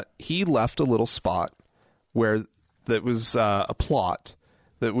 And he left a little spot where that was a plot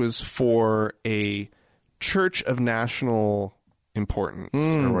that was for a church of national importance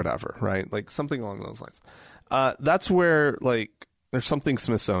or whatever, right? Like something along those lines. That's where, like, there's something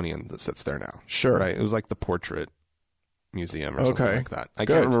Smithsonian that sits there now. Sure. Right? It was like the Portrait Museum or something like that. I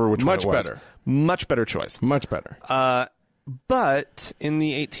Good. can't remember which Much one it was. better. Much better choice. Much better. But in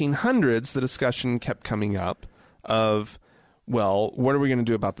the 1800s, the discussion kept coming up of, well, what are we going to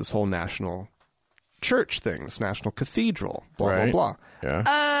do about this whole national church thing, this national cathedral, blah, blah, blah.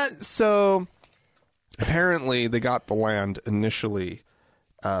 Yeah. So apparently they got the land initially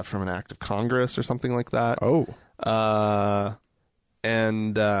from an act of Congress or something like that. Oh.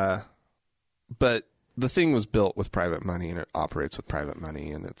 But the thing was built with private money and it operates with private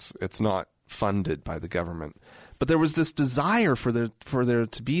money and it's not funded by the government. But there was this desire for there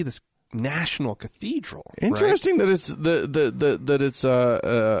to be this national cathedral. Interesting, right? that it's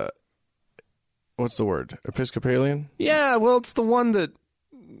what's the word? Episcopalian? Yeah, well, it's the one that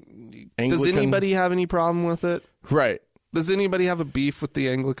Anglican? Does anybody have any problem with it? Right. Does anybody have a beef with the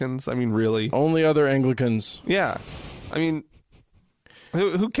Anglicans? I mean, really? Only other Anglicans. Yeah. I mean,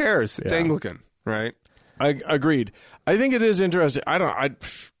 who cares? It's Anglican, right? I agreed. I think it is interesting.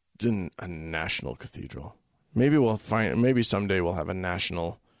 A national cathedral. Maybe someday we'll have a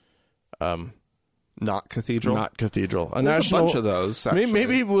national not cathedral. A There's national, a bunch of those. Actually.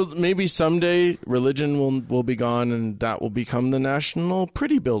 Maybe someday religion will be gone and that will become the national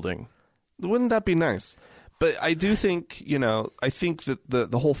pretty building. Wouldn't that be nice? But I do think, I think that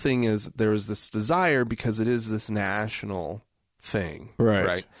the whole thing is there is this desire because it is this national thing,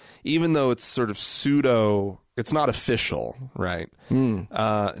 right? Even though it's sort of pseudo, it's not official, right?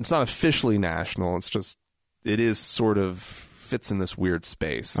 It's not officially national. It's just, it is sort of fits in this weird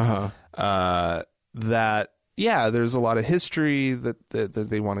space. That, there's a lot of history that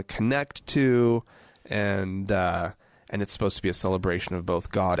they want to connect to, and it's supposed to be a celebration of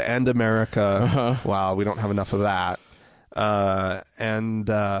both God and America. Wow, we don't have enough of that. But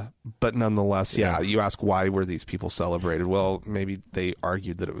nonetheless, you ask why were these people celebrated? Well, maybe they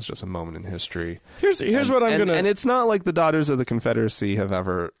argued that it was just a moment in history. Here's what I'm gonna. And it's not like the Daughters of the Confederacy have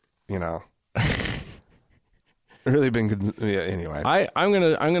ever, really been. Anyway, I'm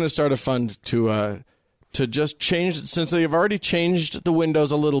gonna start a fund to just change, since they've already changed the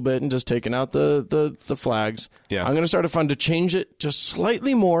windows a little bit and just taken out the flags. Yeah. I'm gonna start a fund to change it just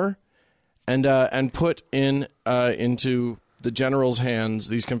slightly more, and put into the generals' hands,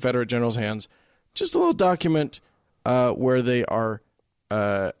 these Confederate generals' hands, just a little document where they are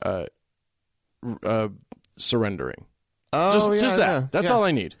surrendering. Oh, just that. That's all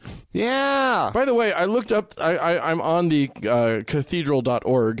I need. Yeah. By the way, I looked up. I'm on the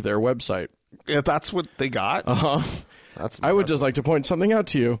cathedral.org, their website. If that's what they got. I would just like to point something out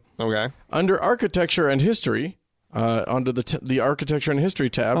to you. Okay. Under architecture and history, under the architecture and history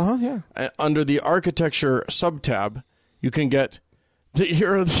tab, under the architecture sub-tab, you can get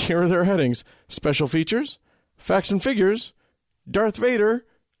here are their headings: special features, facts and figures, Darth Vader,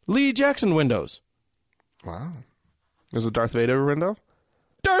 Lee Jackson windows. Wow. There's a Darth Vader window?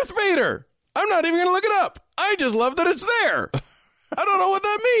 Darth Vader! I'm not even going to look it up. I just love that it's there. I don't know what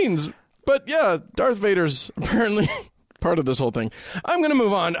that means. But yeah, Darth Vader's apparently part of this whole thing. I'm going to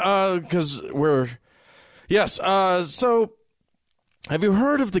move on because we're... Yes, so have you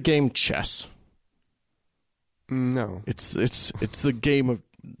heard of the game chess? No. It's the game of...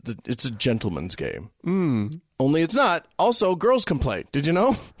 It's a gentleman's game. Only it's not. Also, girls can play. Did you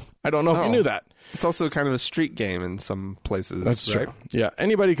know? I don't know if you knew that. It's also kind of a street game in some places. That's right? true. Yeah,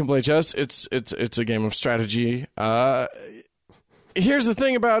 anybody can play chess. It's a game of strategy. Here's the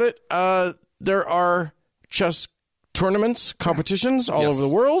thing about it. There are chess tournaments, competitions all over the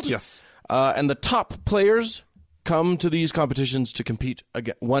world. Yes. And the top players come to these competitions to compete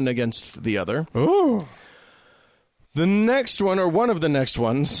one against the other. Oh. The next one, or one of the next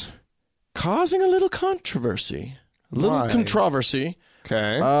ones, causing a little controversy. A little controversy.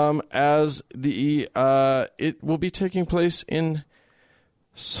 Okay. As the it will be taking place in,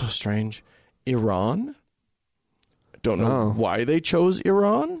 so strange, Iran. Don't know why they chose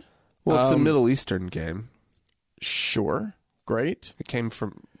Iran. Well, it's a Middle Eastern game. Sure, great.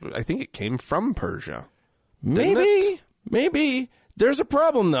 I think it came from Persia. Maybe. There's a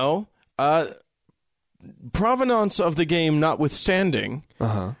problem though. Provenance of the game notwithstanding,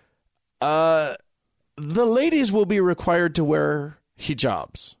 the ladies will be required to wear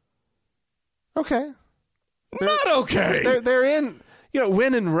hijabs. Okay. Not okay. They're in,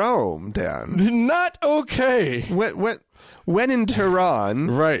 when in Rome, Dan. Not okay. When in Tehran.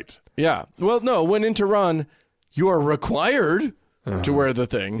 Right. Yeah. Well, no, when in Tehran, you are required to wear the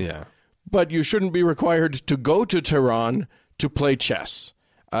thing. Yeah. But you shouldn't be required to go to Tehran to play chess.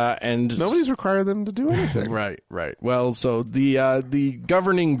 And nobody's required them to do anything. Right. Well, so the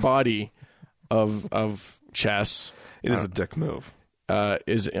governing body of chess, it is a dick move.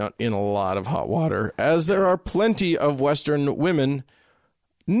 Is in a lot of hot water, as there are plenty of Western women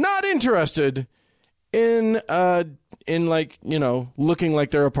not interested in looking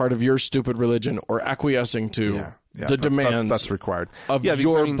like they're a part of your stupid religion or acquescing to the demands that's required of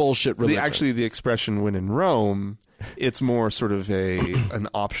your bullshit religion. The expression "when in Rome," it's more sort of an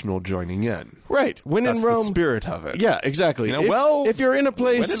optional joining in. Right. When that's in Rome, the spirit of it. Yeah, exactly. If you're in a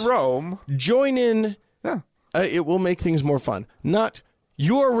place, when in Rome, join in. Yeah. It will make things more fun. Not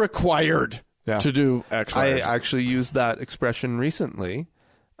you're required to do X, Y, I actually used that expression recently,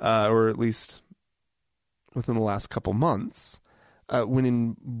 or at least within the last couple months, when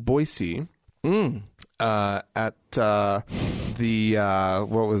in Boise, at the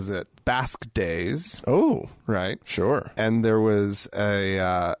what was it? Basque Days. Oh, right, sure. And there was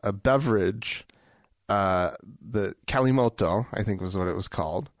a beverage, the Kalimoto, I think was what it was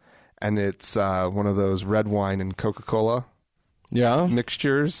called. And it's one of those red wine and Coca-Cola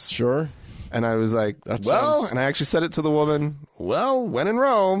mixtures. Sure. And I was like, and I actually said it to the woman, when in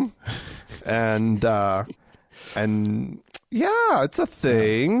Rome. and yeah, it's a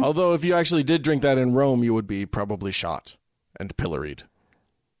thing. Although if you actually did drink that in Rome, you would be probably shot and pilloried.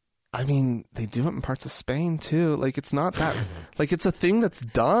 I mean, they do it in parts of Spain too. Like, it's not that, like, it's a thing that's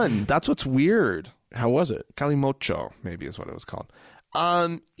done. That's what's weird. How was it? Calimocho, maybe is what it was called.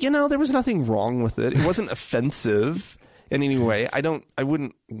 There was nothing wrong with it. It wasn't offensive in any way. I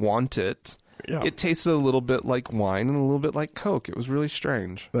wouldn't want it. Yeah. It tasted a little bit like wine and a little bit like Coke. It was really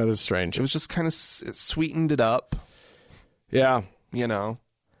strange. That is strange. It was just kind of, it sweetened it up. Yeah. I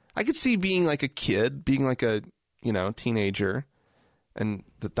could see being like a kid, being like a, teenager, and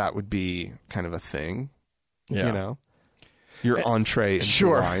that would be kind of a thing. Yeah. Your entree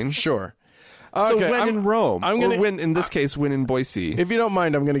into wine. Sure. So okay, when in Rome, when in this case, when in Boise. If you don't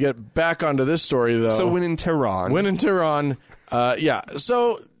mind, I'm going to get back onto this story, though. So when in Tehran. When in Tehran,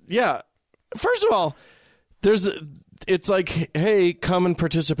 So, yeah. First of all, it's like, hey, come and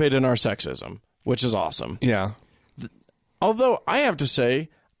participate in our sexism, which is awesome. Yeah. Although, I have to say,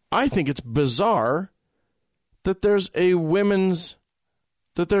 I think it's bizarre that there's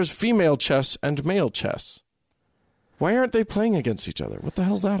female chess and male chess. Why aren't they playing against each other? What the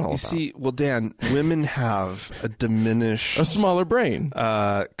hell's that all about? You see, well, Dan, women have a smaller brain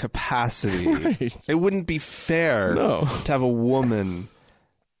capacity. Right. It wouldn't be fair to have a woman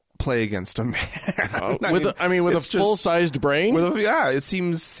play against a man. with a full-sized brain. It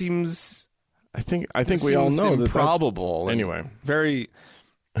seems. I think we all know that improbable. Anyway, very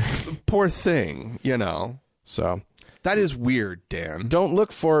poor thing. So that is weird, Dan. Don't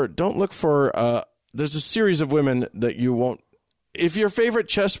look for. There's a series of women that you won't. If your favorite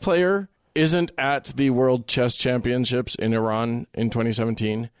chess player isn't at the World Chess Championships in Iran in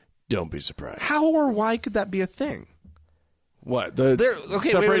 2017, don't be surprised. How or why could that be a thing? What?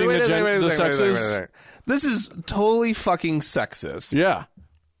 Separating the sexes? Wait. This is totally fucking sexist. Yeah.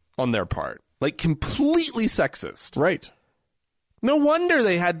 On their part. Like, completely sexist. Right. No wonder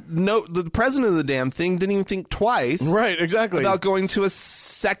the president of the damn thing didn't even think twice. Right, exactly. About going to a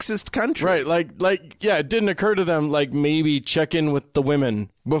sexist country. Right, it didn't occur to them, maybe check in with the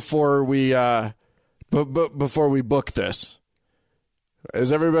women before we book this.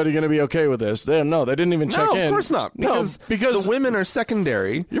 Is everybody going to be okay with this? They didn't even check in. No, of course not. Because the women are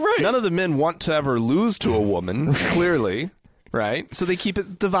secondary. You're right. None of the men want to ever lose to a woman, clearly. Right? So they keep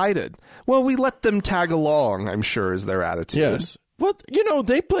it divided. Well, we let them tag along, I'm sure, is their attitude. Yes. Well,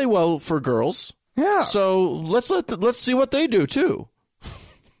 they play well for girls. Yeah. So let's see what they do too.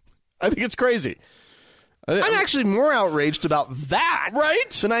 I think it's crazy. I'm actually more outraged about that,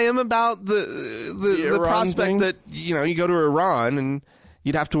 right, than I am about the prospect thing? That you go to Iran and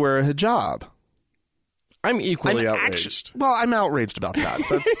you'd have to wear a hijab. I'm equally outraged. I'm outraged about that.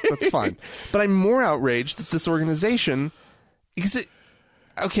 That's fine. But I'm more outraged that this organization, because it,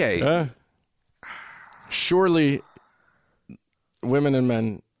 okay. Surely women and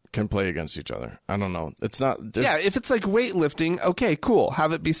men can play against each other. I don't know. It's not. Yeah, if it's like weightlifting, okay, cool.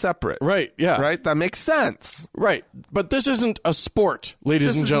 Have it be separate. Right, yeah. Right? That makes sense. Right. But this isn't a sport,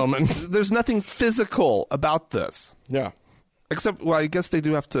 ladies and gentlemen. There's nothing physical about this. Yeah. Except, well, I guess they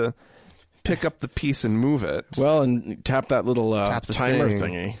do have to pick up the piece and move it. Well, and tap that little timer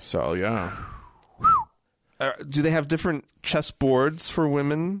thing. thingy. So, yeah. Do they have different chess boards for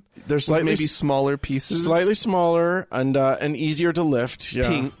women? They're slightly maybe smaller pieces, slightly smaller and easier to lift. Yeah.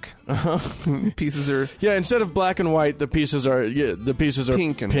 Pink pieces are instead of black and white, the pieces are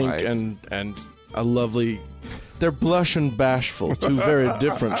pink and white. and a lovely. They're blush and bashful, two very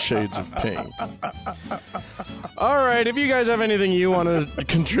different shades of pink. All right, if you guys have anything you want to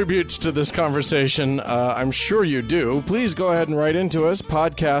contribute to this conversation, I'm sure you do. Please go ahead and write into us,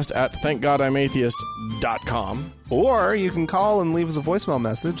 podcast@thankgodimatheist.com. Or you can call and leave us a voicemail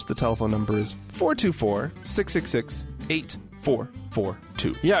message. The telephone number is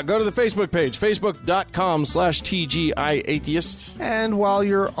 424-666-8442. Yeah, go to the Facebook page, facebook.com/TGIAtheist. And while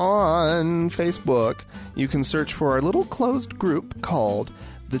you're on Facebook, you can search for our little closed group called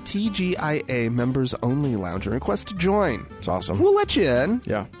the TGIA Members Only Lounge and request to join. It's awesome. We'll let you in.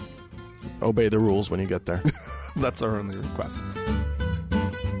 Yeah. Obey the rules when you get there. That's our only request.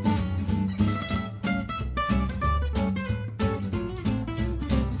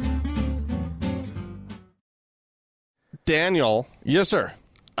 Daniel. Yes, sir.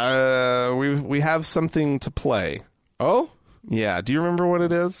 We have something to play. Oh? Yeah. Do you remember what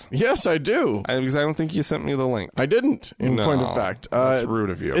it is? Yes, I do. Because I don't think you sent me the link. I didn't, in point of fact. That's rude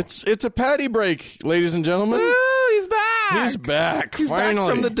of you. It's a patty break, ladies and gentlemen. He's back. He's back. He's finally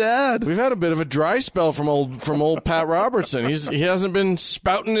back from the dead. We've had a bit of a dry spell from old Pat Robertson. He hasn't been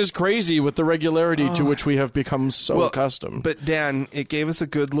spouting as crazy with the regularity to which we have become so accustomed. But Dan, it gave us a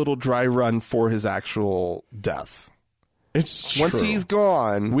good little dry run for his actual death. It's Once true. he's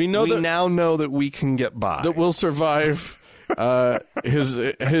gone, we now know that we can get by. That we'll survive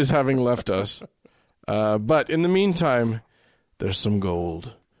his having left us. But in the meantime, there's some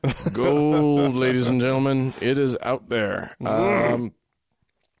gold. Gold, ladies and gentlemen. It is out there.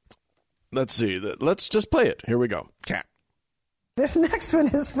 Let's see. Let's just play it. Here we go. Cat. This next one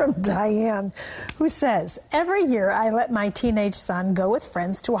is from Diane, who says, every year I let my teenage son go with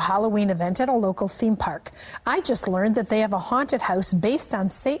friends to a Halloween event at a local theme park. I just learned that they have a haunted house based on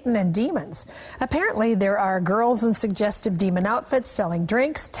Satan and demons. Apparently, there are girls in suggestive demon outfits selling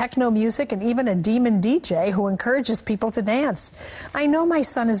drinks, techno music, and even a demon DJ who encourages people to dance. I know my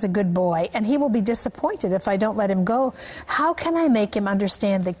son is a good boy, and he will be disappointed if I don't let him go. How can I make him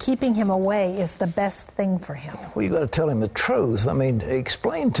understand that keeping him away is the best thing for him? Well, you got to tell him the truth. I mean,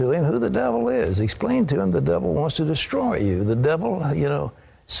 explain to him who the devil is. Explain to him the devil wants to destroy you. The devil,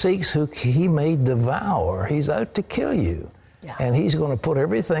 seeks who he may devour. He's out to kill you. Yeah. And he's going to put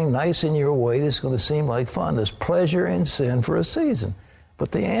everything nice in your way that's going to seem like fun. There's pleasure in sin for a season.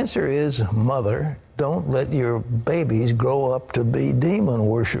 But the answer is, mother, don't let your babies grow up to be demon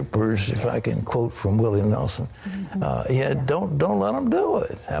worshipers, if I can quote from Willie Nelson. Don't let them do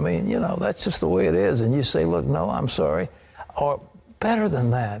it. I mean, that's just the way it is. And you say, look, no, I'm sorry. Or better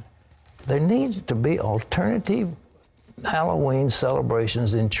than that, there needs to be alternative Halloween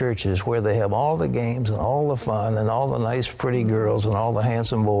celebrations in churches where they have all the games and all the fun and all the nice, pretty girls and all the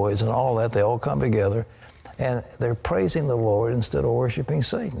handsome boys and all that. They all come together, and they're praising the Lord instead of worshiping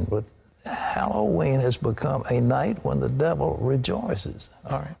Satan. But Halloween has become a night when the devil rejoices.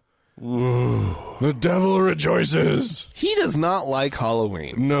 All right. Ooh, the devil rejoices. He does not like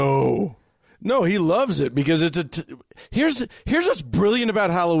Halloween. No, he loves it because here's what's brilliant about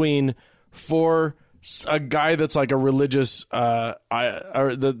Halloween for a guy that's like a religious,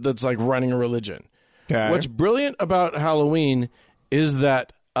 that's like running a religion. Okay. What's brilliant about Halloween is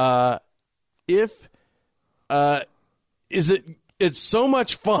that it's so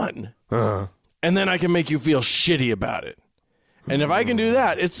much fun, and then I can make you feel shitty about it. And if I can do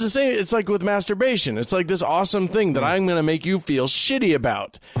that, it's the same. It's like with masturbation. It's like this awesome thing that I'm going to make you feel shitty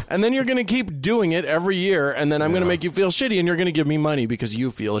about. And then you're going to keep doing it every year. And then I'm going to make you feel shitty, and you're going to give me money because you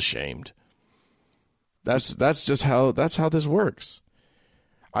feel ashamed. That's how this works.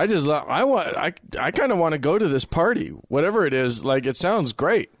 I kind of want to go to this party, whatever it is. Like, it sounds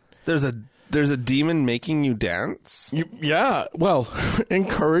great. There's a demon making you dance? Yeah. Well,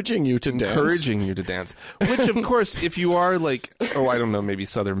 encouraging you to dance. Encouraging you to dance. Which, of course, if you are like, I don't know, maybe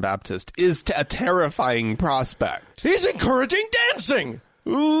Southern Baptist, is a terrifying prospect. He's encouraging dancing.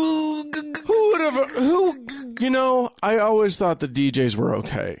 Who would have? You know, I always thought the DJs were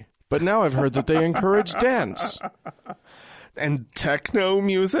okay, but now I've heard that they encourage dance and techno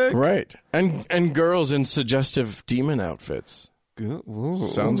music. Right, and girls in suggestive demon outfits. Ooh.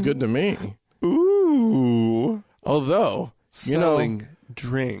 Sounds good to me. Ooh. Although, selling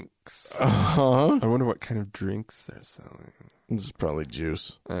drinks. Uh-huh. I wonder what kind of drinks they're selling. This is probably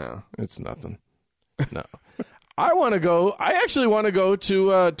juice. Yeah. It's nothing. No. I actually want to go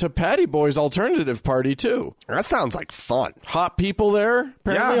to Patty Boy's alternative party too. That sounds like fun. Hot people there.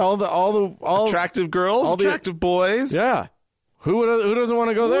 Apparently, Yeah. all Attractive girls, all attractive boys. Yeah. Who doesn't want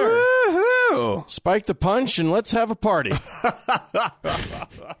to go there? Woohoo! Spike the punch and let's have a party.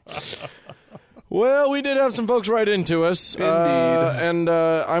 Well, we did have some folks write into us. Indeed. And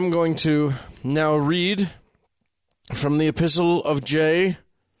I'm going to now read from the Epistle of Jay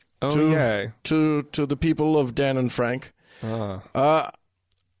to the people of Dan and Frank. I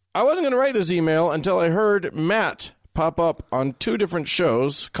wasn't going to write this email until I heard Matt pop up on two different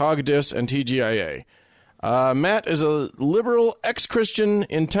shows, CogDis and TGIA. Matt is a liberal ex-Christian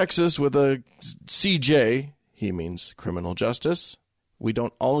in Texas with a CJ. He means criminal justice. We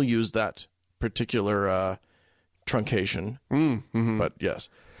don't all use that particular truncation, but yes.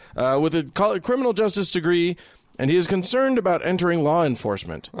 With a criminal justice degree, and he is concerned about entering law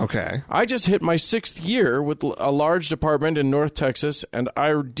enforcement. Okay. I just hit my 6th year with a large department in North Texas, and I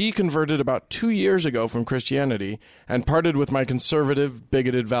deconverted about 2 years ago from Christianity and parted with my conservative,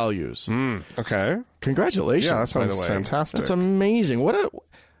 bigoted values. Okay. Congratulations, Yeah, that by the sounds way. fantastic. That's amazing.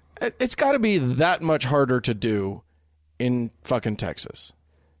 It's got to be that much harder to do in fucking Texas.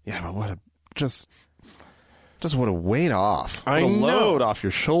 Yeah, but just what a weight off. I What a know. load off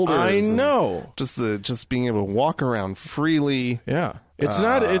your shoulders. I and know. Just being able to walk around freely. Yeah. It's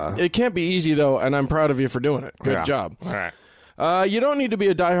not. It can't be easy though, and I'm proud of you for doing it. Good Yeah. job. All right. You don't need to be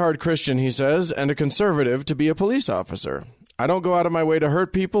a diehard Christian, he says, and a conservative to be a police officer. I don't go out of my way to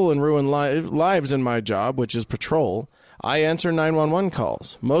hurt people and ruin lives in my job, which is patrol. I answer 911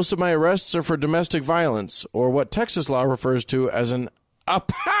 calls. Most of my arrests are for domestic violence, or what Texas law refers to as an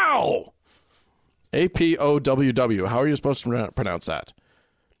APOW. APOWW. How are you supposed to pronounce that?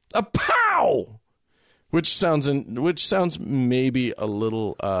 APOW. Which sounds maybe a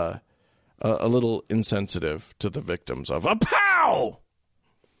little insensitive to the victims of APOW.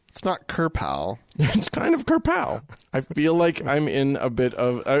 It's not Kerpow. It's kind of Kerpow. I feel like I'm in a bit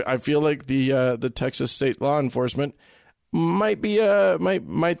of. I feel like the Texas state law enforcement might be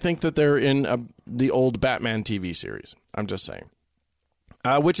might think that they're in the old Batman TV series. I'm just saying,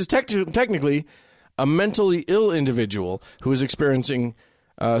 which is technically a mentally ill individual who is experiencing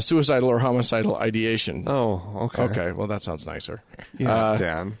suicidal or homicidal ideation. Oh, okay. Okay, well that sounds nicer. Yeah,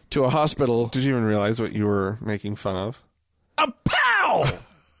 Dan. To a hospital. Did you even realize what you were making fun of? APOW.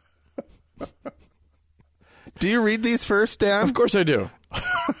 Do you read these first, Dan? Of course I do.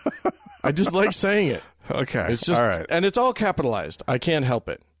 I just like saying it. Okay. It's just, all right. and it's all capitalized. I can't help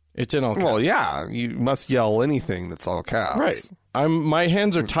it. It's in all caps. Well, yeah, you must yell anything that's all caps. Right. My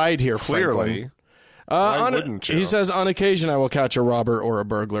hands are tied here, Clearly. Franklin. Why wouldn't you? He says, on occasion I will catch a robber or a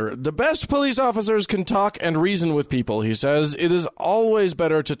burglar. The best police officers can talk and reason with people, he says. It is always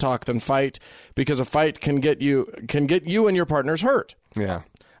better to talk than fight, because a fight can get you and your partners hurt. Yeah.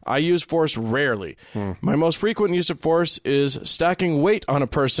 I use force rarely. My most frequent use of force is stacking weight on a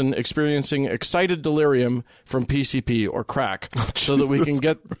person experiencing excited delirium from PCP or crack, so that we can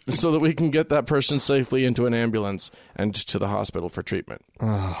get that person safely into an ambulance and to the hospital for treatment.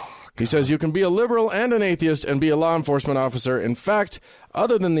 He says you can be a liberal and an atheist and be a law enforcement officer. In fact,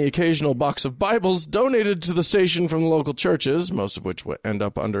 other than the occasional box of Bibles donated to the station from the local churches, most of which end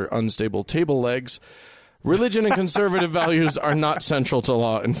up under unstable table legs, religion and conservative values are not central to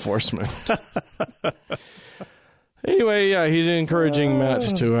law enforcement. Anyway, yeah, he's encouraging Matt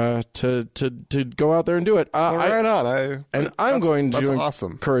to go out there and do it. Right on. I'm going that's to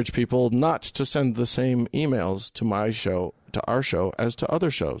awesome. encourage people not to send the same emails to my show, to our show, as to other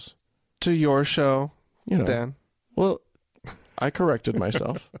shows. To your show, You know, Dan. Well, I corrected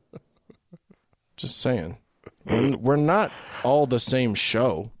myself. Just saying. We're not all the same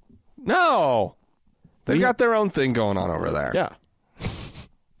show. No. They've got their own thing going on over there. Yeah.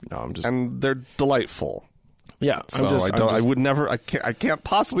 No, I'm just. And they're delightful. Yeah. So I can't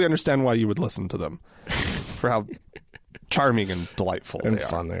possibly understand why you would listen to them for how charming and delightful and they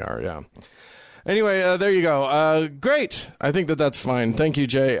fun they are, yeah. Anyway, there you go. Great. I think that's fine. Thank you,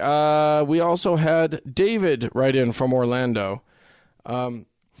 Jay. We also had David write in from Orlando. Frank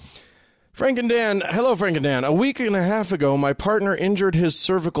and Dan. Hello, Frank and Dan. A week and a half ago, my partner injured his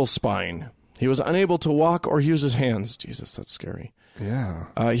cervical spine. He was unable to walk or use his hands. Jesus, that's scary.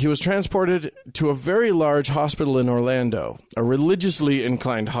 Yeah. He was transported to a very large hospital in Orlando, a religiously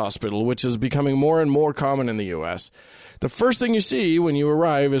inclined hospital, which is becoming more and more common in the U.S. The first thing you see when you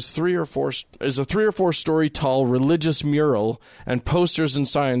arrive is a 3 or 4 story tall religious mural and posters and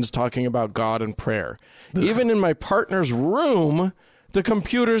signs talking about God and prayer. Even in my partner's room, the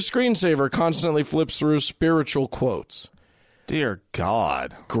computer's screensaver constantly flips through spiritual quotes. Dear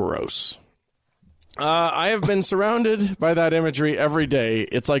God. Gross. I have been surrounded by that imagery every day.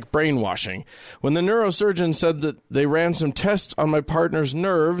 It's like brainwashing. When the neurosurgeon said that they ran some tests on my partner's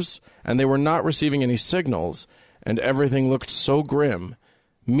nerves and they were not receiving any signals, and everything looked so grim,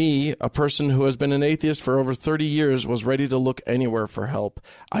 me, a person who has been an atheist for over 30 years, was ready to look anywhere for help.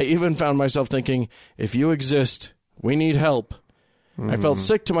 I even found myself thinking, if you exist, we need help. I felt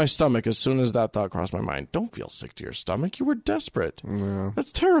sick to my stomach as soon as that thought crossed my mind. Don't feel sick to your stomach. You were desperate. Yeah.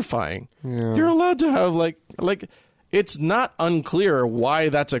 That's terrifying. Yeah. You're allowed to have, like, it's not unclear why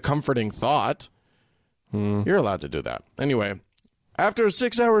that's a comforting thought. You're allowed to do that. Anyway, after a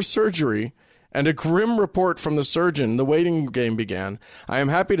 6-hour surgery and a grim report from the surgeon, the waiting game began. I am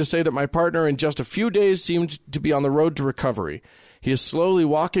happy to say that my partner in just a few days seemed to be on the road to recovery. He is slowly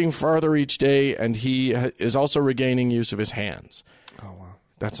walking farther each day, and he is also regaining use of his hands. Oh, wow.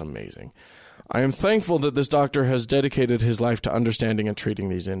 That's amazing. I am thankful that this doctor has dedicated his life to understanding and treating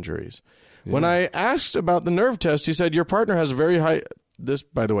these injuries. Yeah. When I asked about the nerve test, he said, your partner has a very high... This,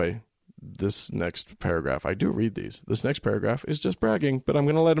 by the way, this next paragraph, I do read these. This next paragraph is just bragging, but I'm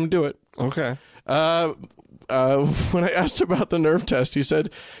going to let him do it. Okay. When I asked about the nerve test, he said,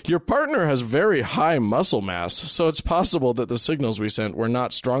 your partner has very high muscle mass, so it's possible that the signals we sent were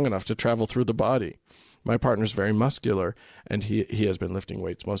not strong enough to travel through the body. My partner's very muscular, and he has been lifting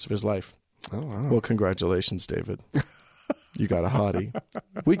weights most of his life. Oh, wow. Well, congratulations, David. You got a hottie.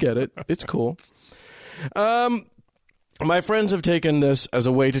 We get it. It's cool. My friends have taken this as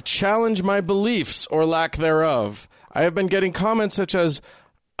a way to challenge my beliefs or lack thereof. I have been getting comments such as,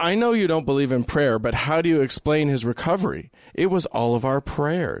 I know you don't believe in prayer, but how do you explain his recovery? It was all of our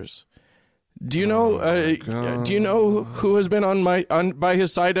prayers. Do you know? Do you know who has been by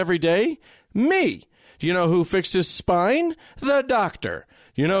his side every day? Me. Do you know who fixed his spine? The doctor.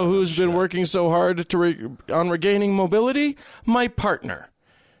 You know who's been working so hard on regaining mobility? My partner.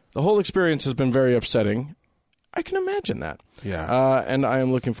 The whole experience has been very upsetting. I can imagine that. Yeah. And I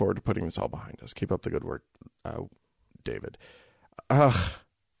am looking forward to putting this all behind us. Keep up the good work, David.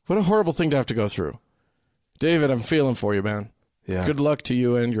 What a horrible thing to have to go through. David, I'm feeling for you, man. Yeah. Good luck to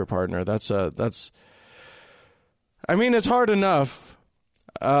you and your partner. That's I mean, it's hard enough,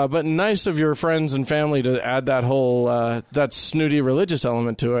 but nice of your friends and family to add that whole, that snooty religious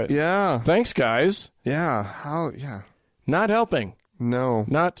element to it. Yeah. Thanks, guys. Yeah. How? Yeah. Not helping. No.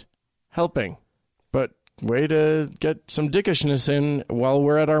 Not helping. But way to get some dickishness in while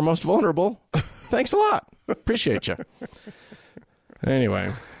we're at our most vulnerable. Thanks a lot. Appreciate you.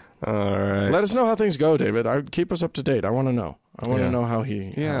 Anyway. All right. Let us know how things go, David. Keep us up to date. I want to know. I want to know how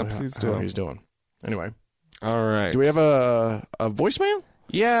please do. how he's doing. Anyway. All right. Do we have a voicemail?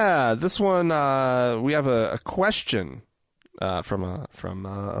 Yeah, this one we have a question from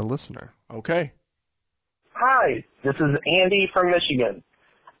a listener. Okay. Hi, this is Andy from Michigan.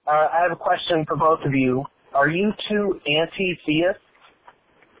 I have a question for both of you. Are you two anti-theists?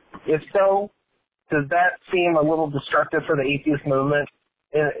 If so, does that seem a little destructive for the atheist movement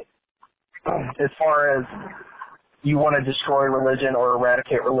as far as you want to destroy religion or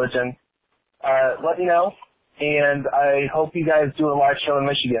eradicate religion? Let me know, and I hope you guys do a live show in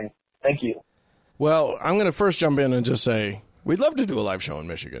Michigan. Thank you. Well, I'm going to first jump in and just say we'd love to do a live show in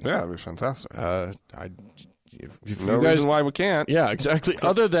Michigan. Yeah, that'd be fantastic. If no you guys, reason why we can't. Yeah, exactly.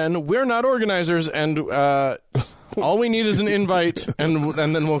 Other than we're not organizers, and all we need is an invite, and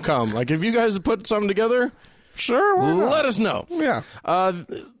then we'll come. Like, if you guys put something together, sure, let us know. Yeah.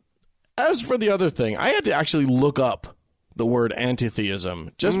 As for the other thing, I had to actually look up the word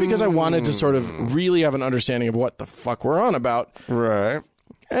anti-theism just because I wanted to sort of really have an understanding of what the fuck we're on about. Right.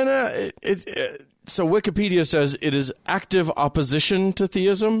 And so Wikipedia says it is active opposition to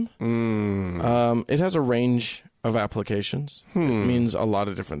theism. It has a range of applications. It means a lot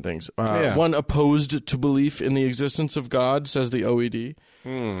of different things. One, opposed to belief in the existence of God, says the OED.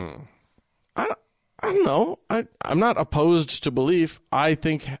 I don't know. I'm not opposed to belief. I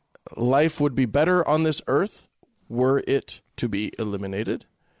think life would be better on this earth were it to be eliminated.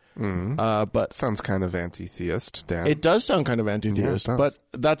 But sounds kind of anti-theist, Dan. It does sound kind of anti-theist, but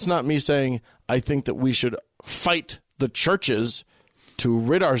that's not me saying I think that we should fight the churches to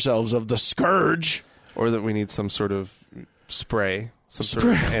rid ourselves of the scourge. Or that we need some sort of spray, sort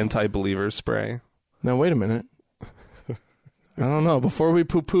of anti-believer spray. Now, wait a minute. I don't know. Before we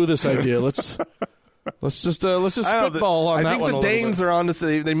poo-poo this idea, let's just spitball on that one. I think the Danes are on to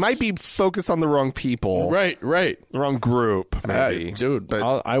say they might be focused on the wrong people. Right. The wrong group, maybe. Dude,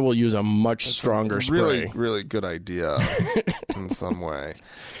 but I will use a much stronger spray. Really, really good idea in some way.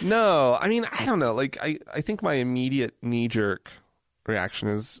 No, I mean, I don't know. Like, I think my immediate knee-jerk reaction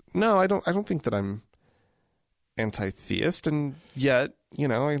is, no, I don't think that I'm anti-theist, and yet,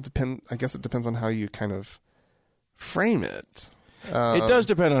 I guess it depends on how you kind of frame it. It does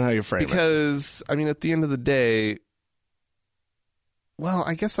depend on how you frame it. Because, I mean, at the end of the day, well,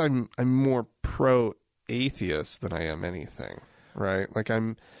 I guess I'm more pro-atheist than I am anything, right? Like,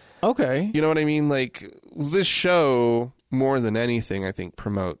 I'm... Okay. You know what I mean? Like, this show, more than anything, I think,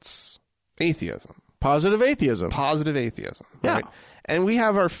 promotes atheism. Positive atheism. Right? And we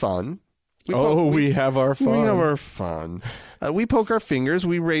have our fun. We have our fun. We have our fun. We poke our fingers.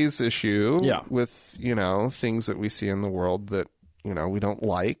 We raise issue with, things that we see in the world that, we don't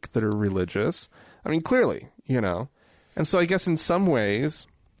like, that are religious. I mean, clearly, And so I guess in some ways,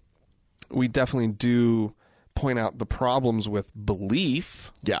 we definitely do point out the problems with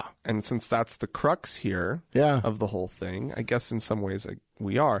belief. Yeah. And since that's the crux here of the whole thing, I guess in some ways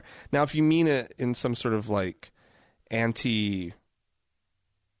we are. Now, if you mean it in some sort of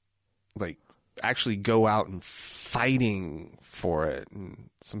actually go out and fighting for it in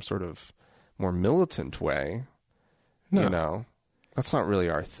some sort of more militant way, that's not really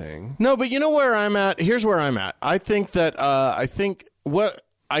our thing. No, but you know where I'm at? Here's where I'm at. I think that I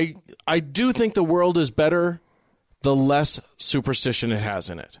do think the world is better the less superstition it has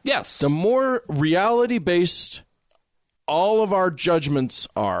in it. Yes. The more reality-based all of our judgments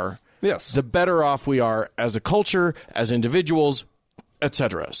are, the better off we are as a culture, as individuals,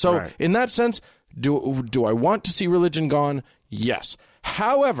 etc. So in that sense, do I want to see religion gone? Yes.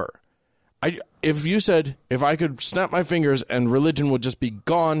 However, if I could snap my fingers and religion would just be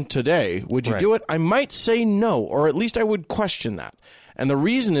gone today, would you do it? I might say no, or at least I would question that. And the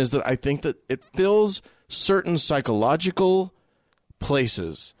reason is that I think that it fills certain psychological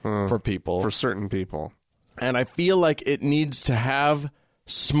places for people. For certain people. And I feel like it needs to have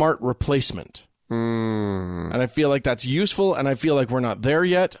smart replacement. And I feel like that's useful, and I feel like we're not there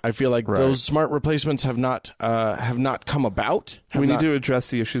yet. I feel like those smart replacements have not come about. We need to address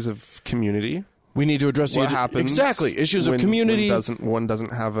the issues of community. We need to address what happens issues of community. One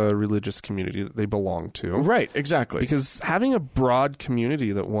doesn't have a religious community that they belong to. Right, exactly. Because having a broad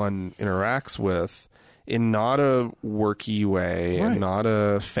community that one interacts with in not a worky way and not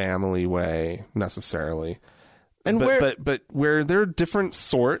a family way necessarily. And but where there are different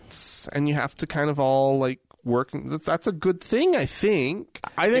sorts, and you have to kind of all work. That's a good thing, I think.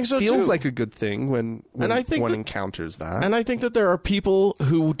 I think so too. It feels like a good thing when one encounters that. And I think that there are people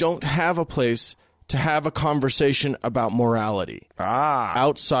who don't have a place to have a conversation about morality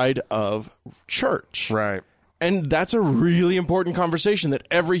outside of church. Right. And that's a really important conversation that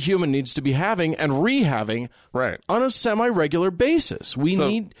every human needs to be having and rehaving on a semi-regular basis. We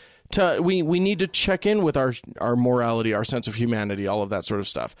need to check in with our morality, our sense of humanity, all of that sort of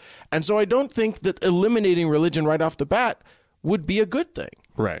stuff. And so I don't think that eliminating religion right off the bat would be a good thing.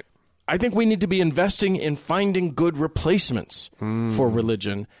 Right. I think we need to be investing in finding good replacements for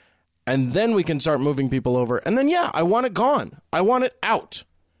religion, and then we can start moving people over. And then, I want it gone. I want it out.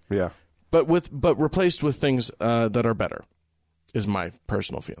 Yeah. But replaced with things that are better, is my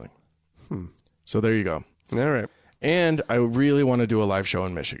personal feeling. So there you go. All right. And I really want to do a live show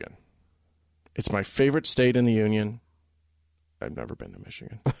in Michigan. It's my favorite state in the union. I've never been to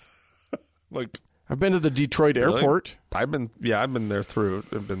Michigan. I've been to the Detroit airport. I've been there through.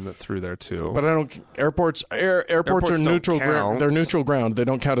 I've been through there too. But I don't. Airports are neutral ground. They're neutral ground. They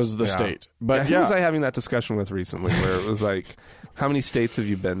don't count as the state. But who was I having that discussion with recently? Where it was like, how many states have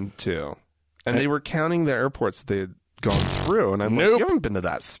you been to? And they were counting the airports that they had gone through, and I'm like, you haven't been to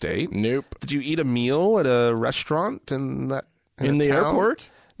that state. Nope. Did you eat a meal at a restaurant in the town? Airport?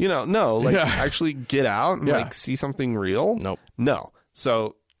 No. Actually get out and see something real. Nope. No.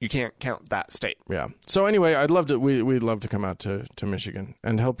 So you can't count that state. Yeah. So anyway, I'd love to. We'd love to come out to Michigan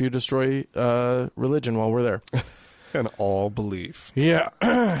and help you destroy religion while we're there. And all belief.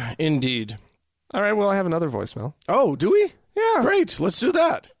 Yeah. Indeed. All right. Well, I have another voicemail. Oh, do we? Yeah. Great. Let's do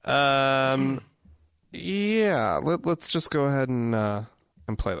that. Yeah. Let's just go ahead and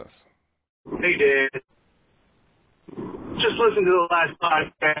play this. Hey, Dan. Just listened to the last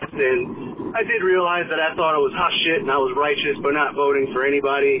podcast, and I did realize that I thought it was hot shit and I was righteous by not voting for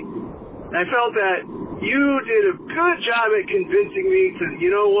anybody. And I felt that you did a good job at convincing me to, you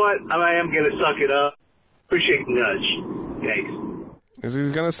know what, I am going to suck it up. Appreciate the nudge. Thanks.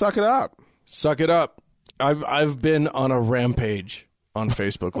 He's going to suck it up. Suck it up. I've been on a rampage on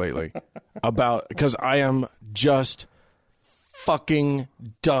Facebook lately because I am just fucking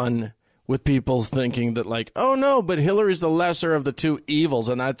done with people thinking that like, oh no, but Hillary's the lesser of the two evils,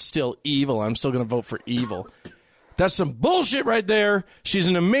 and that's still evil. I'm still going to vote for evil. That's some bullshit right there. She's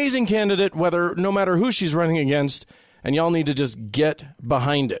an amazing candidate, no matter who she's running against, and y'all need to just get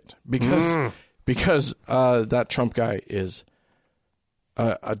behind it because that Trump guy is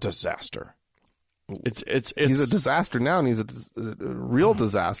a disaster. He's a disaster now, and he's a real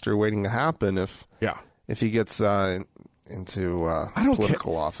disaster waiting to happen if he gets into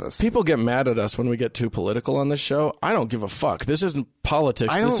political office. People get mad at us when we get too political on this show. I don't give a fuck. This isn't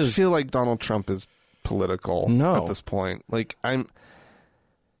politics. I don't feel like Donald Trump is political at this point. Like, I'm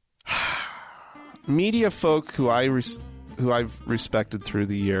media folk who I've respected through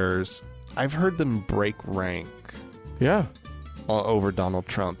the years, I've heard them break rank over Donald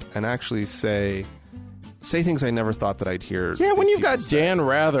Trump and actually say things I never thought that I'd hear. Yeah, when you've got Dan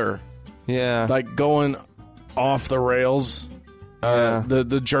Rather like going off the rails,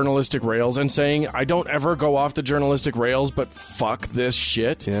 the journalistic rails, and saying, I don't ever go off the journalistic rails, but fuck this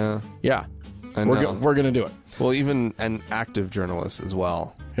shit. Yeah. We're going to do it. Well, even an active journalist as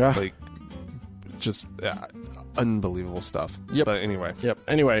well. Yeah. Like, just unbelievable stuff. Yep. But anyway.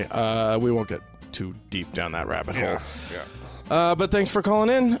 Anyway, we won't get too deep down that rabbit hole. Yeah. But thanks for calling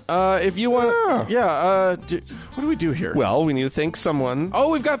in. If you want what do we do here? Well, we need to thank someone.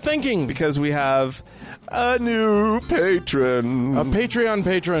 Oh, we've got thanking. Because we have a new patron. A Patreon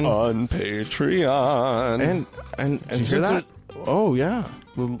patron. On Patreon. And did you hear that? Oh, yeah.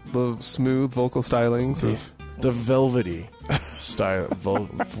 The smooth vocal stylings of the velvety style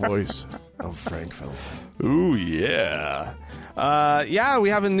voice of Frank Phil. Ooh, yeah. We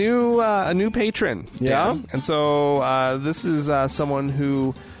have a new patron. Yeah. And so this is someone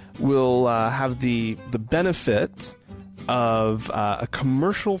who will have the benefit of a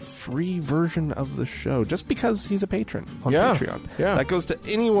commercial-free version of the show just because he's a patron on Patreon. Yeah. That goes to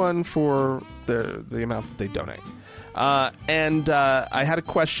anyone for the amount that they donate. And I had a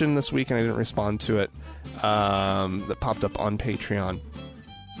question this week and I didn't respond to it that popped up on Patreon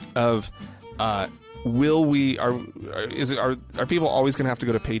of are people always going to have to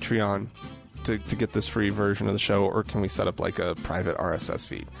go to Patreon to get this free version of the show, or can we set up like a private RSS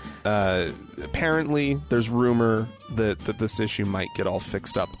feed? Apparently there's rumor that this issue might get all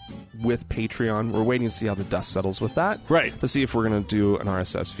fixed up with Patreon. We're waiting to see how the dust settles with that. Right. To see if we're going to do an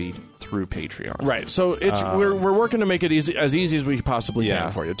RSS feed through Patreon. Right. So it's we're working to make it as easy as we possibly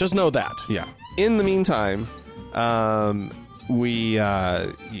can for you. Just know that. Yeah. In the meantime,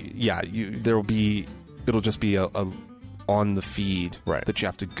 it'll just be a on the feed that you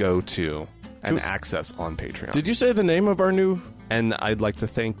have to go to and access on Patreon. Did you say the name of our new? And I'd like to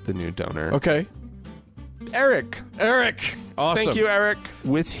thank the new donor. Okay. Eric. Awesome. Thank you, Eric.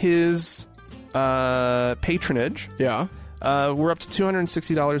 With his patronage. Yeah. We're up to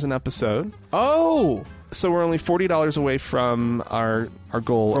 $260 an episode. Oh. So we're only $40 away from our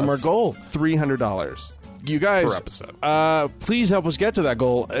goal. From our goal. $300. You guys. Per episode. Please help us get to that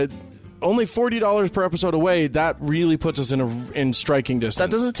goal. Only $40 per episode away. That really puts us in striking distance. That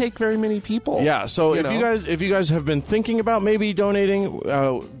doesn't take very many people. Yeah. So if you guys have been thinking about maybe donating,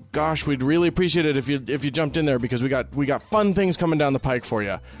 gosh, we'd really appreciate it if you jumped in there, because we got fun things coming down the pike for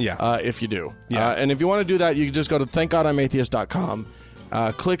you. Yeah. If you do. Yeah. And if you want to do that, you can just go to thankgodimatheist.com.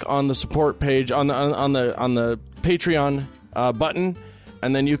 Click on the support page on the Patreon button.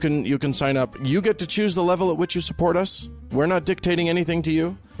 And then you can sign up. You get to choose the level at which you support us. We're not dictating anything to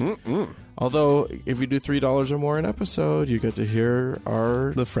you. Although, if you do $3 or more an episode, you get to hear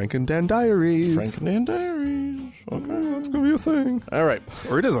the Frank and Dan Diaries. Okay, that's going to be a thing. All right.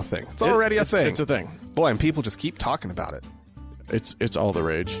 Or it is a thing. It's already a thing. It's a thing. Boy, and people just keep talking about it. It's all the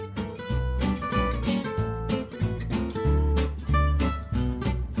rage.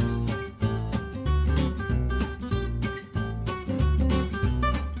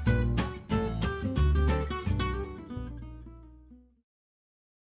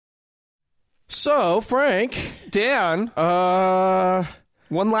 So, Frank, Dan,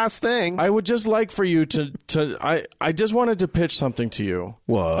 one last thing. I would just like for you to I just wanted to pitch something to you.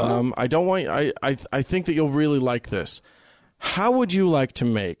 What? I don't want I think that you'll really like this. How would you like to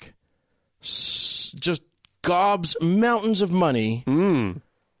make just mountains of money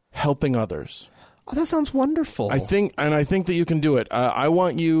helping others? Oh, that sounds wonderful. I think that you can do it. I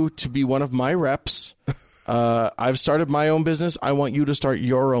want you to be one of my reps. I've started my own business. I want you to start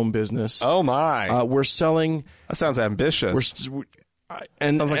your own business. Oh, my. We're selling... That sounds ambitious.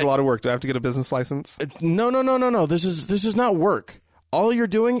 Sounds like a lot of work. Do I have to get a business license? No. This is not work. All you're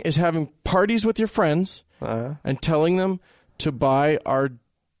doing is having parties with your friends and telling them to buy our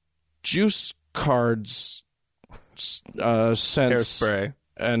juice cards, scents, Hairspray,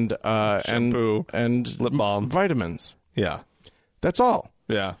 and shampoo, and lip balm, vitamins. Yeah, that's all.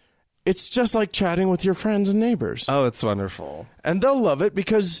 Yeah, it's just like chatting with your friends and neighbors. Oh, it's wonderful, and they'll love it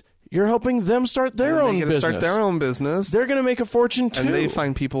because you're helping them start their own business. Start their own business. They're going to make a fortune too. And they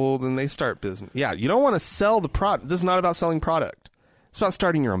find people, then they start business. Yeah, you don't want to sell the product. This is not about selling product. It's about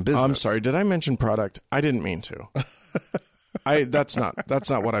starting your own business. I'm sorry. Did I mention product? I didn't mean to. That's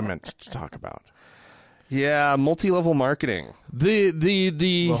not what I meant to talk about. Yeah, multi-level marketing.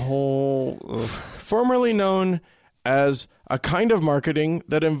 The whole formerly known as a kind of marketing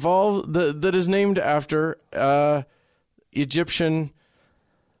that that is named after Egyptian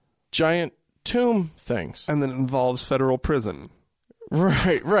giant tomb things. And that involves federal prison.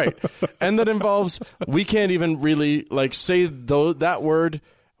 Right. And that involves, we can't even really say that word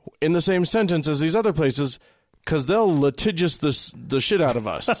in the same sentence as these other places because they'll litigious the shit out of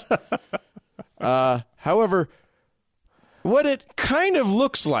us. However, what it kind of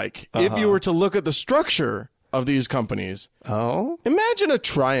looks like, if you were to look at the structure of these companies. Oh? Imagine a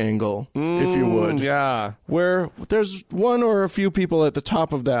triangle, if you would. Yeah. Where there's one or a few people at the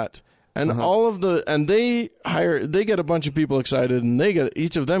top of that. And they get a bunch of people excited, and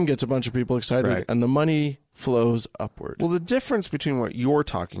each of them gets a bunch of people excited, right. And the money flows upward. Well, the difference between what you're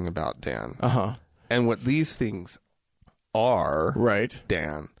talking about, Dan, and what these things are, right,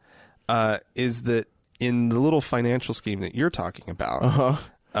 Dan, is that in the little financial scheme that you're talking about,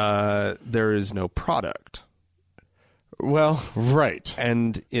 there is no product. Well, right.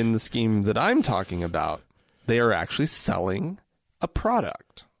 And in the scheme that I'm talking about, they are actually selling a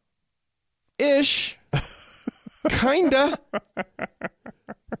product. Ish. Kinda.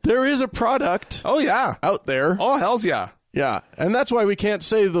 There is a product. Oh, yeah. Out there. Oh, hells yeah. Yeah. And that's why we can't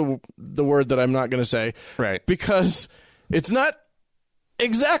say the word that I'm not going to say. Right. Because it's not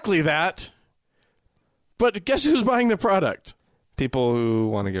exactly that. But guess who's buying the product? People who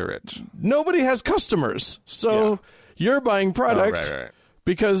want to get rich. Nobody has customers. So you're buying product. Oh, right.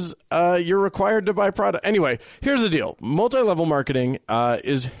 Because you're required to buy product. Anyway, here's the deal. Multi-level marketing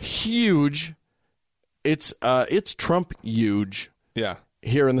is huge. It's Trump huge. Yeah.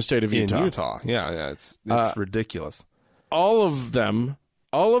 Here in the state of Utah. In Utah. Yeah. It's ridiculous. All of the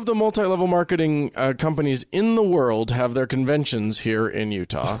multi-level marketing companies in the world have their conventions here in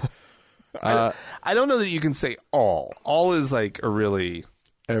Utah. I don't know that you can say all. All is like a really...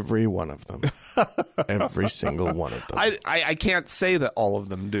 Every one of them. Every single one of them. I can't say that all of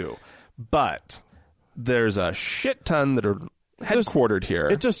them do, but there's a shit ton that are headquartered here.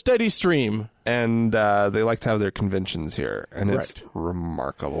 It's a steady stream. And they like to have their conventions here, and it's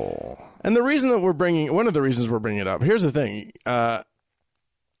remarkable. And one of the reasons we're bringing it up, here's the thing.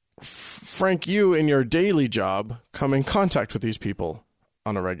 Frank, you in your daily job come in contact with these people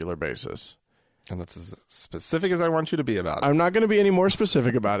on a regular basis. And that's as specific as I want you to be about it. I'm not going to be any more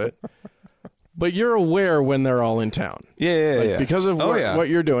specific about it. But you're aware when they're all in town. Yeah. Because of what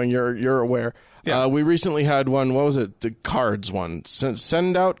you're doing, you're aware. Yeah. We recently had one, what was it? The cards one.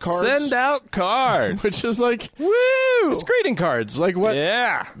 Send out cards? Send out cards. Which is like, woo! It's greeting cards. Like what?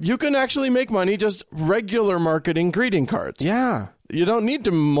 Yeah. You can actually make money just regular marketing greeting cards. Yeah. You don't need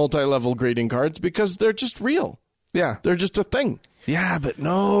to multi-level greeting cards because they're just real. Yeah. They're just a thing. Yeah, but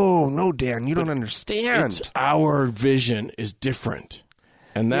no, Dan, you don't understand. Our vision is different.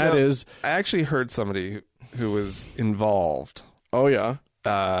 And that is... I actually heard somebody who was involved. Oh, yeah?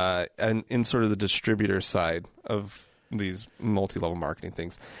 And in sort of the distributor side of these multi-level marketing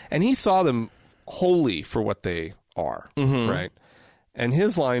things. And he saw them wholly for what they are, right? And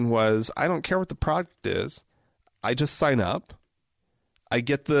his line was, I don't care what the product is. I just sign up. I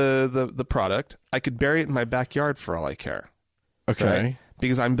get the product. I could bury it in my backyard for all I care. Okay. Right?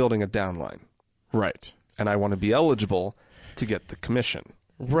 Because I'm building a downline. Right. And I want to be eligible to get the commission.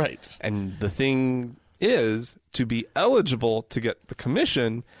 Right. And the thing is, to be eligible to get the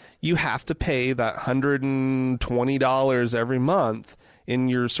commission, you have to pay that $120 every month in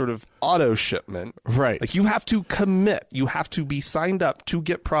your sort of auto shipment. Right. Like you have to commit. You have to be signed up to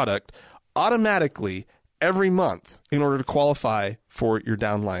get product automatically every month in order to qualify for your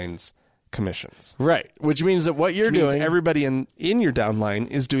downline's commissions. Right. Which means that what you're doing... everybody in your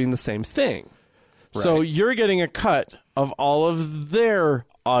downline is doing the same thing. Right. So you're getting a cut of all of their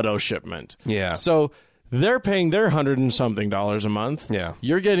auto shipment. Yeah. So they're paying their $100 and something a month. Yeah.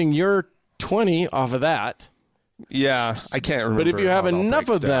 You're getting your 20 off of that. Yeah. I can't remember. But if you have enough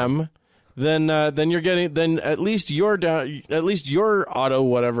of them, then you're getting, then at least your auto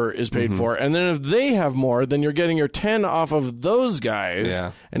whatever is paid for, and then if they have more, then you're getting your 10 off of those guys.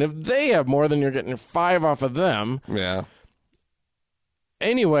 Yeah. And if they have more, then you're getting your 5 off of them. Yeah.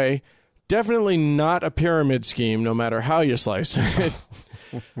 Anyway, definitely not a pyramid scheme, no matter how you slice it.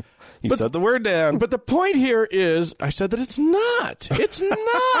 You said the word, Dan. But the point here is, I said that it's not. It's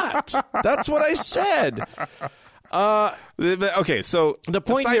not. That's what I said. Okay, so the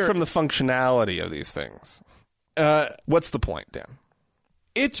point aside here, from the functionality of these things, what's the point, Dan?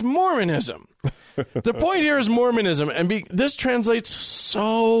 It's Mormonism. The point here is Mormonism, and this translates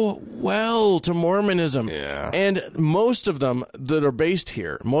so well to Mormonism. Yeah. And most of them that are based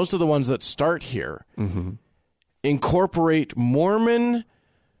here, most of the ones that start here, incorporate Mormon,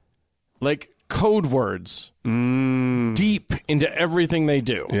 like, code words deep into everything they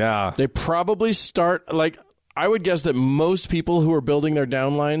do. Yeah. They probably start, like, I would guess that most people who are building their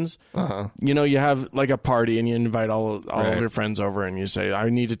downlines, you know, you have like a party and you invite all of your friends over and you say, I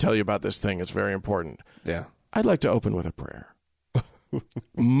need to tell you about this thing. It's very important. Yeah. I'd like to open with a prayer.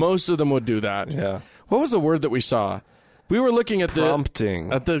 Most of them would do that. Yeah. What was the word that we saw? We were looking at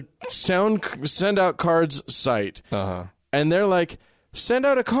Prompting. at the send out cards site. And they're like, send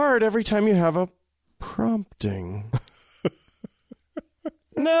out a card every time you have a prompting.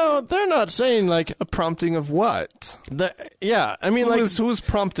 No, they're not saying like a prompting of what? Yeah, I mean, who's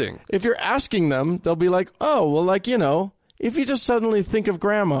prompting? If you're asking them, they'll be like, "Oh, well, like, you know, if you just suddenly think of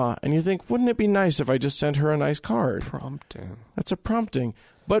Grandma and you think, wouldn't it be nice if I just sent her a nice card?" Prompting. That's a prompting.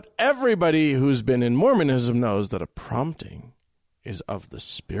 But everybody who's been in Mormonism knows that a prompting is of the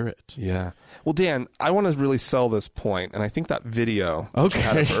Spirit. Yeah. Well, Dan, I want to really sell this point, and I think that video which you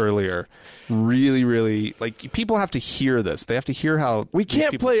had up earlier really, really, like, people have to hear this. They have to hear how we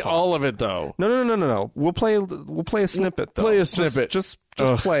can't play talk. all of it, though. No. We'll play a snippet, though. Play a snippet. Just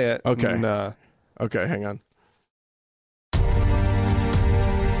play it. Okay. And, okay, hang on.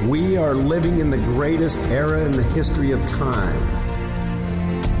 We are living in the greatest era in the history of time.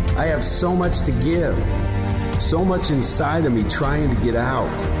 I have so much to give. So much inside of me trying to get out.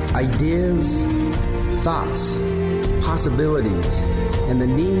 Ideas, thoughts, possibilities, and the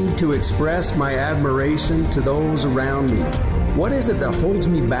need to express my admiration to those around me. What is it that holds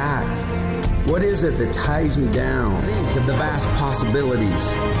me back? What is it that ties me down? Think of the vast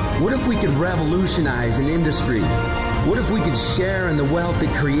possibilities. What if we could revolutionize an industry? What if we could share in the wealth it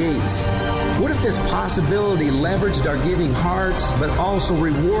creates? What if this possibility leveraged our giving hearts, but also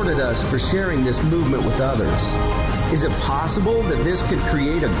rewarded us for sharing this movement with others? Is it possible that this could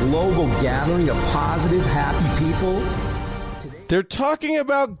create a global gathering of positive, happy people? They're talking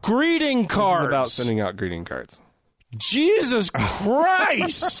about greeting cards. This is about sending out greeting cards. Jesus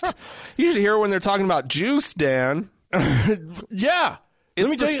Christ! You should hear when they're talking about juice, Dan. Yeah. It's Let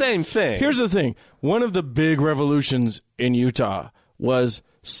me the tell you, same thing. Here's the thing. One of the big revolutions in Utah was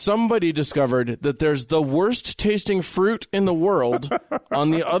somebody discovered that there's the worst tasting fruit in the world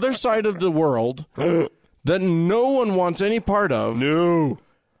on the other side of the world that no one wants any part of. No.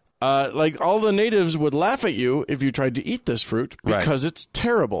 Like, all the natives would laugh at you if you tried to eat this fruit because it's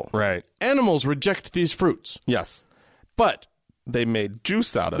terrible. Right. Animals reject these fruits. Yes. But they made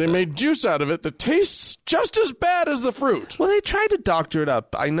juice out of it. They made juice out of it that tastes just as bad as the fruit. Well, they tried to doctor it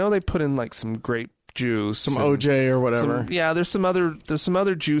up. I know they put in like some grape juice, some OJ or whatever. There's some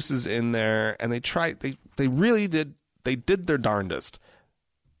other juices in there, and they really did their darndest.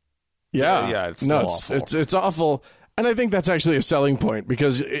 Yeah, it's still awful. It's awful, and I think that's actually a selling point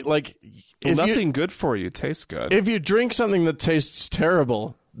because nothing good for you tastes good. If you drink something that tastes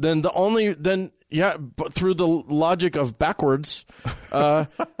terrible, then but through the logic of backwards,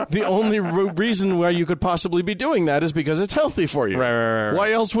 the only reason why you could possibly be doing that is because it's healthy for you. Right.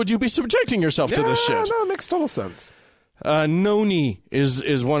 Why else would you be subjecting yourself to this shit? No, it makes total sense. Noni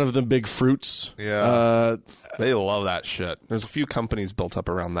is one of the big fruits. Yeah, they love that shit. There's a few companies built up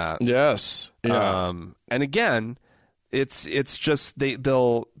around that. Yes. Yeah. And again, it's just they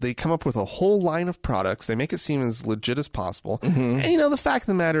come up with a whole line of products. They make it seem as legit as possible. Mm-hmm. And the fact of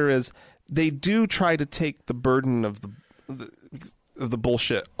the matter is, they do try to take the burden of the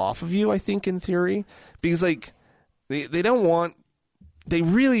bullshit off of you, I think, in theory, because like they don't want, they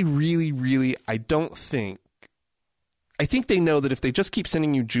really, really, really, I think they know that if they just keep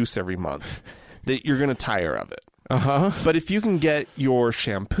sending you juice every month, that you're going to tire of it. But if you can get your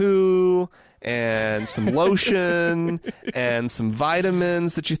shampoo and some lotion and some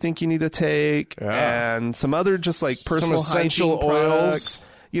vitamins that you think you need to take and some other just like personal essential hygiene oils, products,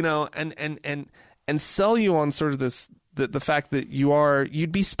 and sell you on sort of this the fact that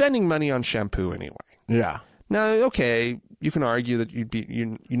you'd be spending money on shampoo anyway. Yeah. Now, okay, you can argue that you'd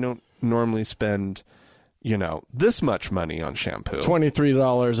be normally spend, this much money on shampoo.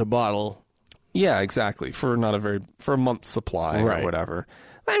 $23 a bottle. Yeah, exactly. For a month's supply or whatever.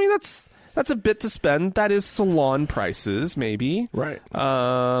 I mean, that's a bit to spend. That is salon prices, maybe. Right.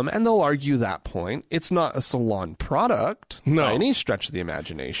 And they'll argue that point. It's not a salon product by any stretch of the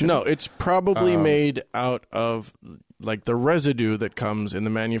imagination. No, it's probably made out of like the residue that comes in the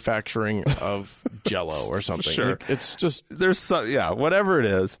manufacturing of Jell-O or something. Sure. Like, it's just whatever it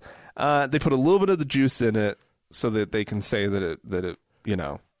is. They put a little bit of the juice in it so that they can say that it works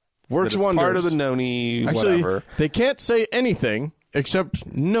that it's wonders. part of the noni. Actually, whatever. They can't say anything except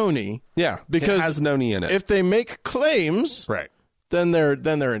noni. Yeah, because it has noni in it. If they make claims, then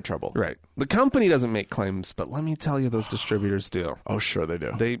they're in trouble. Right. The company doesn't make claims, but let me tell you, those distributors do. Oh, sure they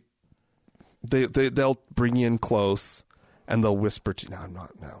do. They'll bring you in close and they'll whisper to you.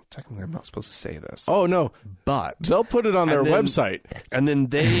 Technically I'm not supposed to say this. Oh no, but they'll put it on their website, and then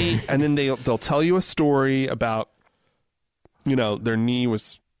they'll tell you a story about their knee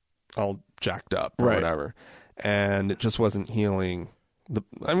was all jacked up or whatever, and it just wasn't healing.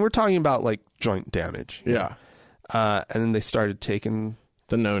 And we're talking about like joint damage. Yeah. And then they started taking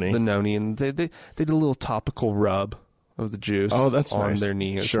the noni, and they did a little topical rub of the juice. Oh, that's on nice. their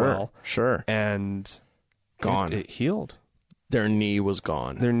knee as Sure, well. Sure. And gone. It healed. Their knee was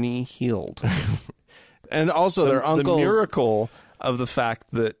gone. Their knee healed. And also their uncles. The miracle of the fact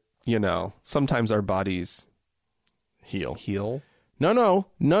that, sometimes our bodies heal. No.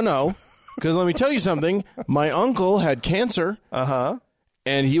 Because let me tell you something. My uncle had cancer. Uh-huh.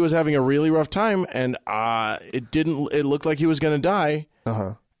 And he was having a really rough time, and it looked like he was going to die.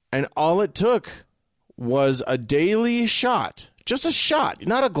 Uh-huh. And all it took was a daily shot, just a shot,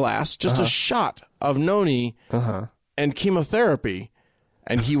 not a glass, just a shot of noni and chemotherapy,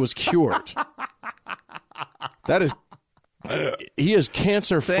 and he was cured. He is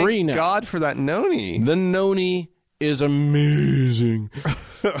cancer-free now. Thank God for that noni. The noni is amazing.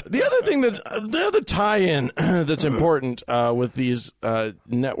 The other tie-in that's important with these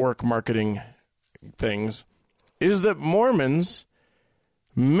network marketing things is that Mormons,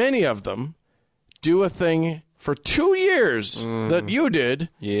 many of them, do a thing for 2 years that you did,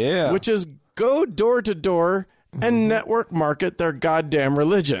 which is go door to door and network market their goddamn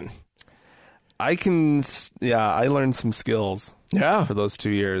religion. I learned some skills. For those 2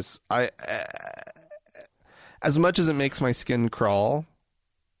 years. As much as it makes my skin crawl,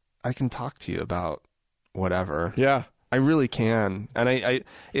 I can talk to you about whatever. Yeah. I really can. And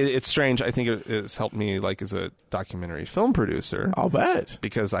it's strange. I think it's helped me like as a documentary film producer. I'll bet.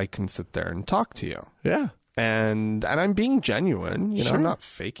 Because I can sit there and talk to you. Yeah. And I'm being genuine, Sure. I'm not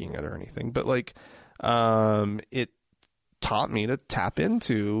faking it or anything, but like it taught me to tap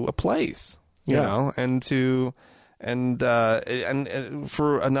into a place, you know, and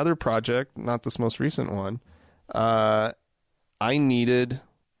for another project, not this most recent one, I needed,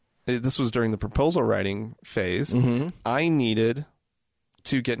 this was during the proposal writing phase, I needed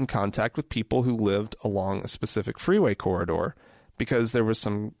to get in contact with people who lived along a specific freeway corridor because there was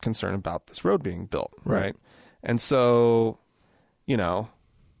some concern about this road being built, right? And so, when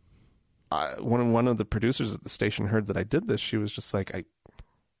one of the producers at the station heard that I did this, she was just like,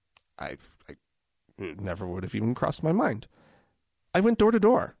 I never would have even crossed my mind. I went door to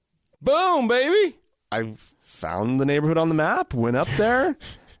door. Boom, baby. I found the neighborhood on the map, went up there,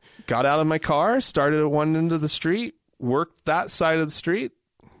 got out of my car, started at one end of the street, worked that side of the street,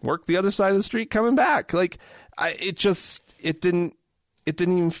 worked the other side of the street, coming back. Like, it didn't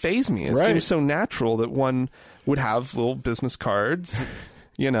even faze me. It seems so natural that one would have little business cards,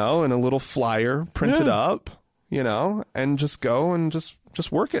 and a little flyer printed up, and just go and just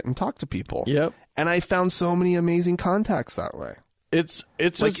work it and talk to people. Yep. And I found so many amazing contacts that way. It's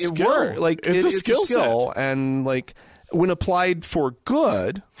like a skill. It's a skill set. And like when applied for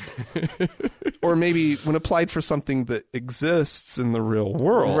good, or maybe when applied for something that exists in the real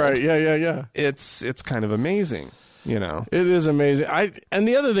world, right? Yeah. It's kind of amazing. It is amazing. And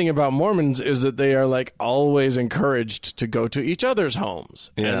the other thing about Mormons is that they are like always encouraged to go to each other's homes,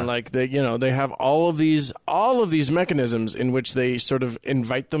 and like they have all of these mechanisms in which they sort of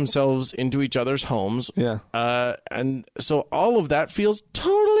invite themselves into each other's homes. And so all of that feels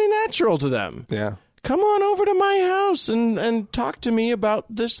totally natural to them. Yeah, come on over to my house and talk to me about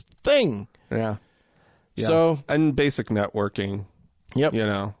this thing. Yeah. So and basic networking. Yep.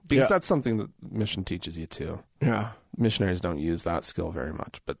 Because that's something that mission teaches you too. Yeah. Missionaries don't use that skill very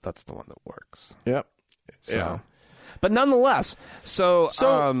much, but that's the one that works. Yep. So, but nonetheless, so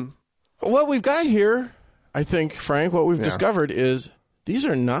what we've got here, I think, Frank, what we've discovered is these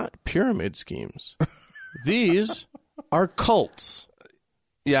are not pyramid schemes. These are cults.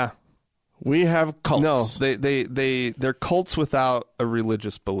 Yeah. We have cults. No, they're cults without a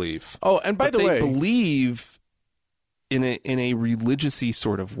religious belief. Oh, and by the way, they believe in a religious-y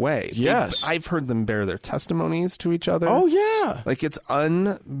sort of way. Yes. I've heard them bear their testimonies to each other. Oh yeah. Like it's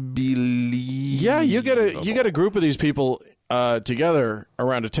unbelievable. Yeah, you get a group of these people together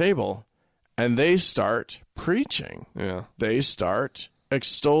around a table, and they start preaching. Yeah. They start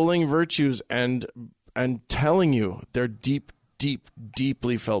extolling virtues and telling you their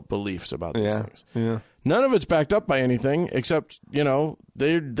deeply felt beliefs about these things. Yeah. None of it's backed up by anything except,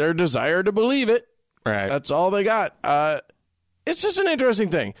 their desire to believe it. Right. That's all they got. It's just an interesting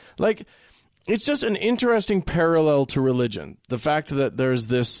thing. Like, it's just an interesting parallel to religion. The fact that there's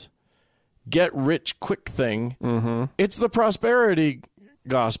this get-rich-quick thing. Mm-hmm. It's the prosperity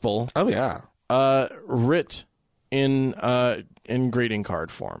gospel. Oh, yeah. Writ in greeting card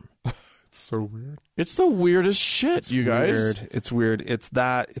form. It's so weird. It's the weirdest shit, you guys. It's weird. It's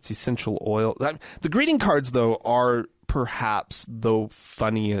essential oil. The greeting cards, though, are perhaps the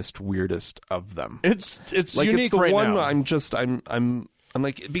funniest, weirdest of them. It's like, unique it's the right one now. I'm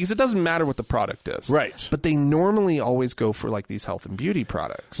like, because it doesn't matter what the product is. Right. But they normally always go for like these health and beauty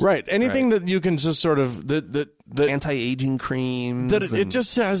products. Right. Anything that you can just sort of the anti-aging creams. That it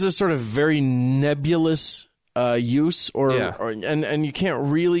just has this sort of very nebulous use and you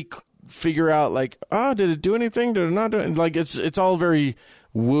can't really figure out like, did it do anything? Did it not do it? Like it's all very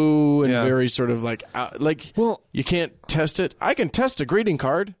woo and very sort of like you can't test it. I can test a greeting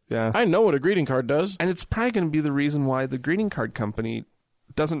card. Yeah. I know what a greeting card does. And it's probably going to be the reason why the greeting card company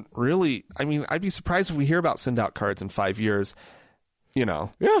doesn't really, I mean, I'd be surprised if we hear about send out cards in 5 years, Yeah.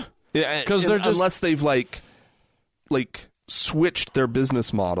 Because they're just, unless they've like switched their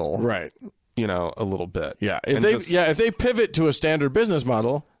business model. Right. A little bit. Yeah. If they pivot to a standard business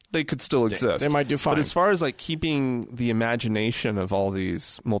model, they could still exist. They might do fine. But as far as like keeping the imagination of all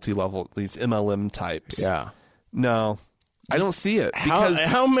these multi-level, these MLM types, no, I don't see it. Because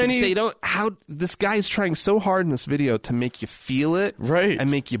how many they don't? How this guy's trying so hard in this video to make you feel it, right, and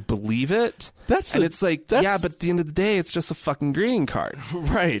make you believe it. It's like, but at the end of the day, it's just a fucking greeting card,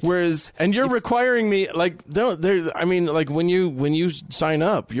 right? Whereas, and you're requiring me like, when you sign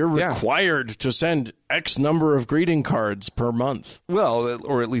up, you're required to send X number of greeting cards per month. Well,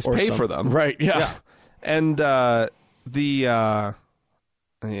 or at least pay for them, right? Yeah. And I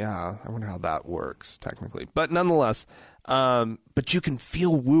wonder how that works technically, but nonetheless. But you can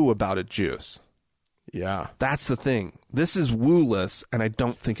feel woo about a juice. Yeah. That's the thing. This is woo-less, and I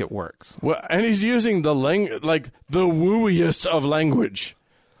don't think it works. Well, and he's using the wooiest of language.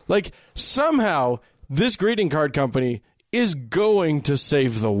 Like, somehow, this greeting card company is going to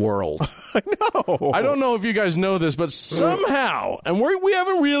save the world. I know. I don't know if you guys know this, but somehow, and we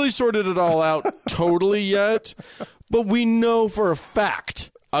haven't really sorted it all out totally yet, but we know for a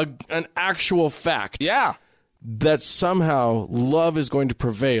fact, an actual fact. Yeah. That somehow love is going to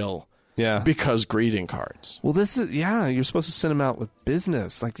prevail. Yeah. Because greeting cards. Well, this is you're supposed to send them out with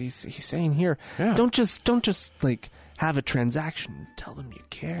business, like he's saying here. Yeah. Don't just like have a transaction. Tell them you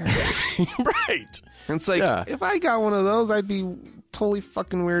care. Right. And it's like if I got one of those, I'd be totally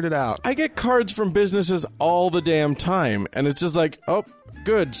fucking weirded out. I get cards from businesses all the damn time, and it's just like, oh,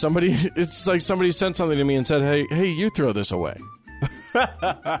 good. It's like somebody sent something to me and said, hey, you throw this away.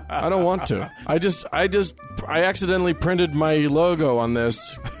 I don't want to. I accidentally printed my logo on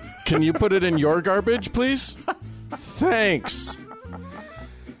this. Can you put it in your garbage, please? Thanks.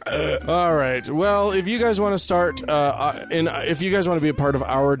 All right. Well, if you guys want to start, if you guys want to be a part of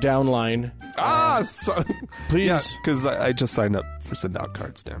our downline, please. Yeah, because I just signed up for send out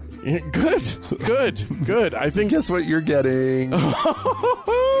cards now. Good. I think guess what you're getting.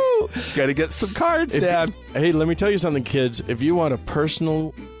 Got to get some cards, Dan. Hey, let me tell you something, kids. If you want a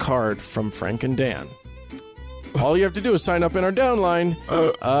personal card from Frank and Dan, all you have to do is sign up in our downline.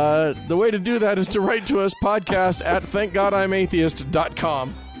 The way to do that is to write to us, podcast at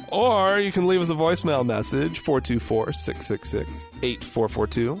thankgodimatheist.com. Or you can leave us a voicemail message,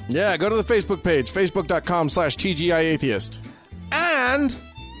 424-666-8442. Yeah, go to the Facebook page, facebook.com/TGIAtheist. And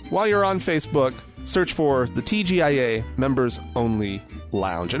while you're on Facebook, search for the TGIA Members Only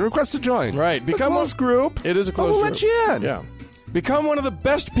Lounge and request to join. Right. Become a close group. It is a close group. We'll let you in. Yeah. Become one of the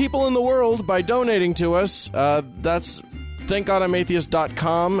best people in the world by donating to us. That's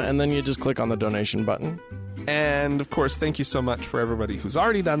thankgodimatheist.com, and then you just click on the donation button. And, of course, thank you so much for everybody who's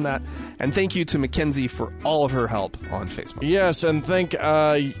already done that. And thank you to Mackenzie for all of her help on Facebook. Yes, and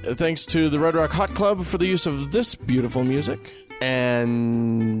thanks to the Red Rock Hot Club for the use of this beautiful music.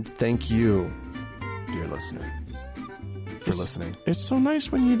 And thank you, dear listener, for listening. It's so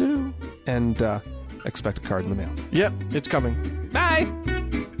nice when you do. And expect a card in the mail. Yep, it's coming. Bye!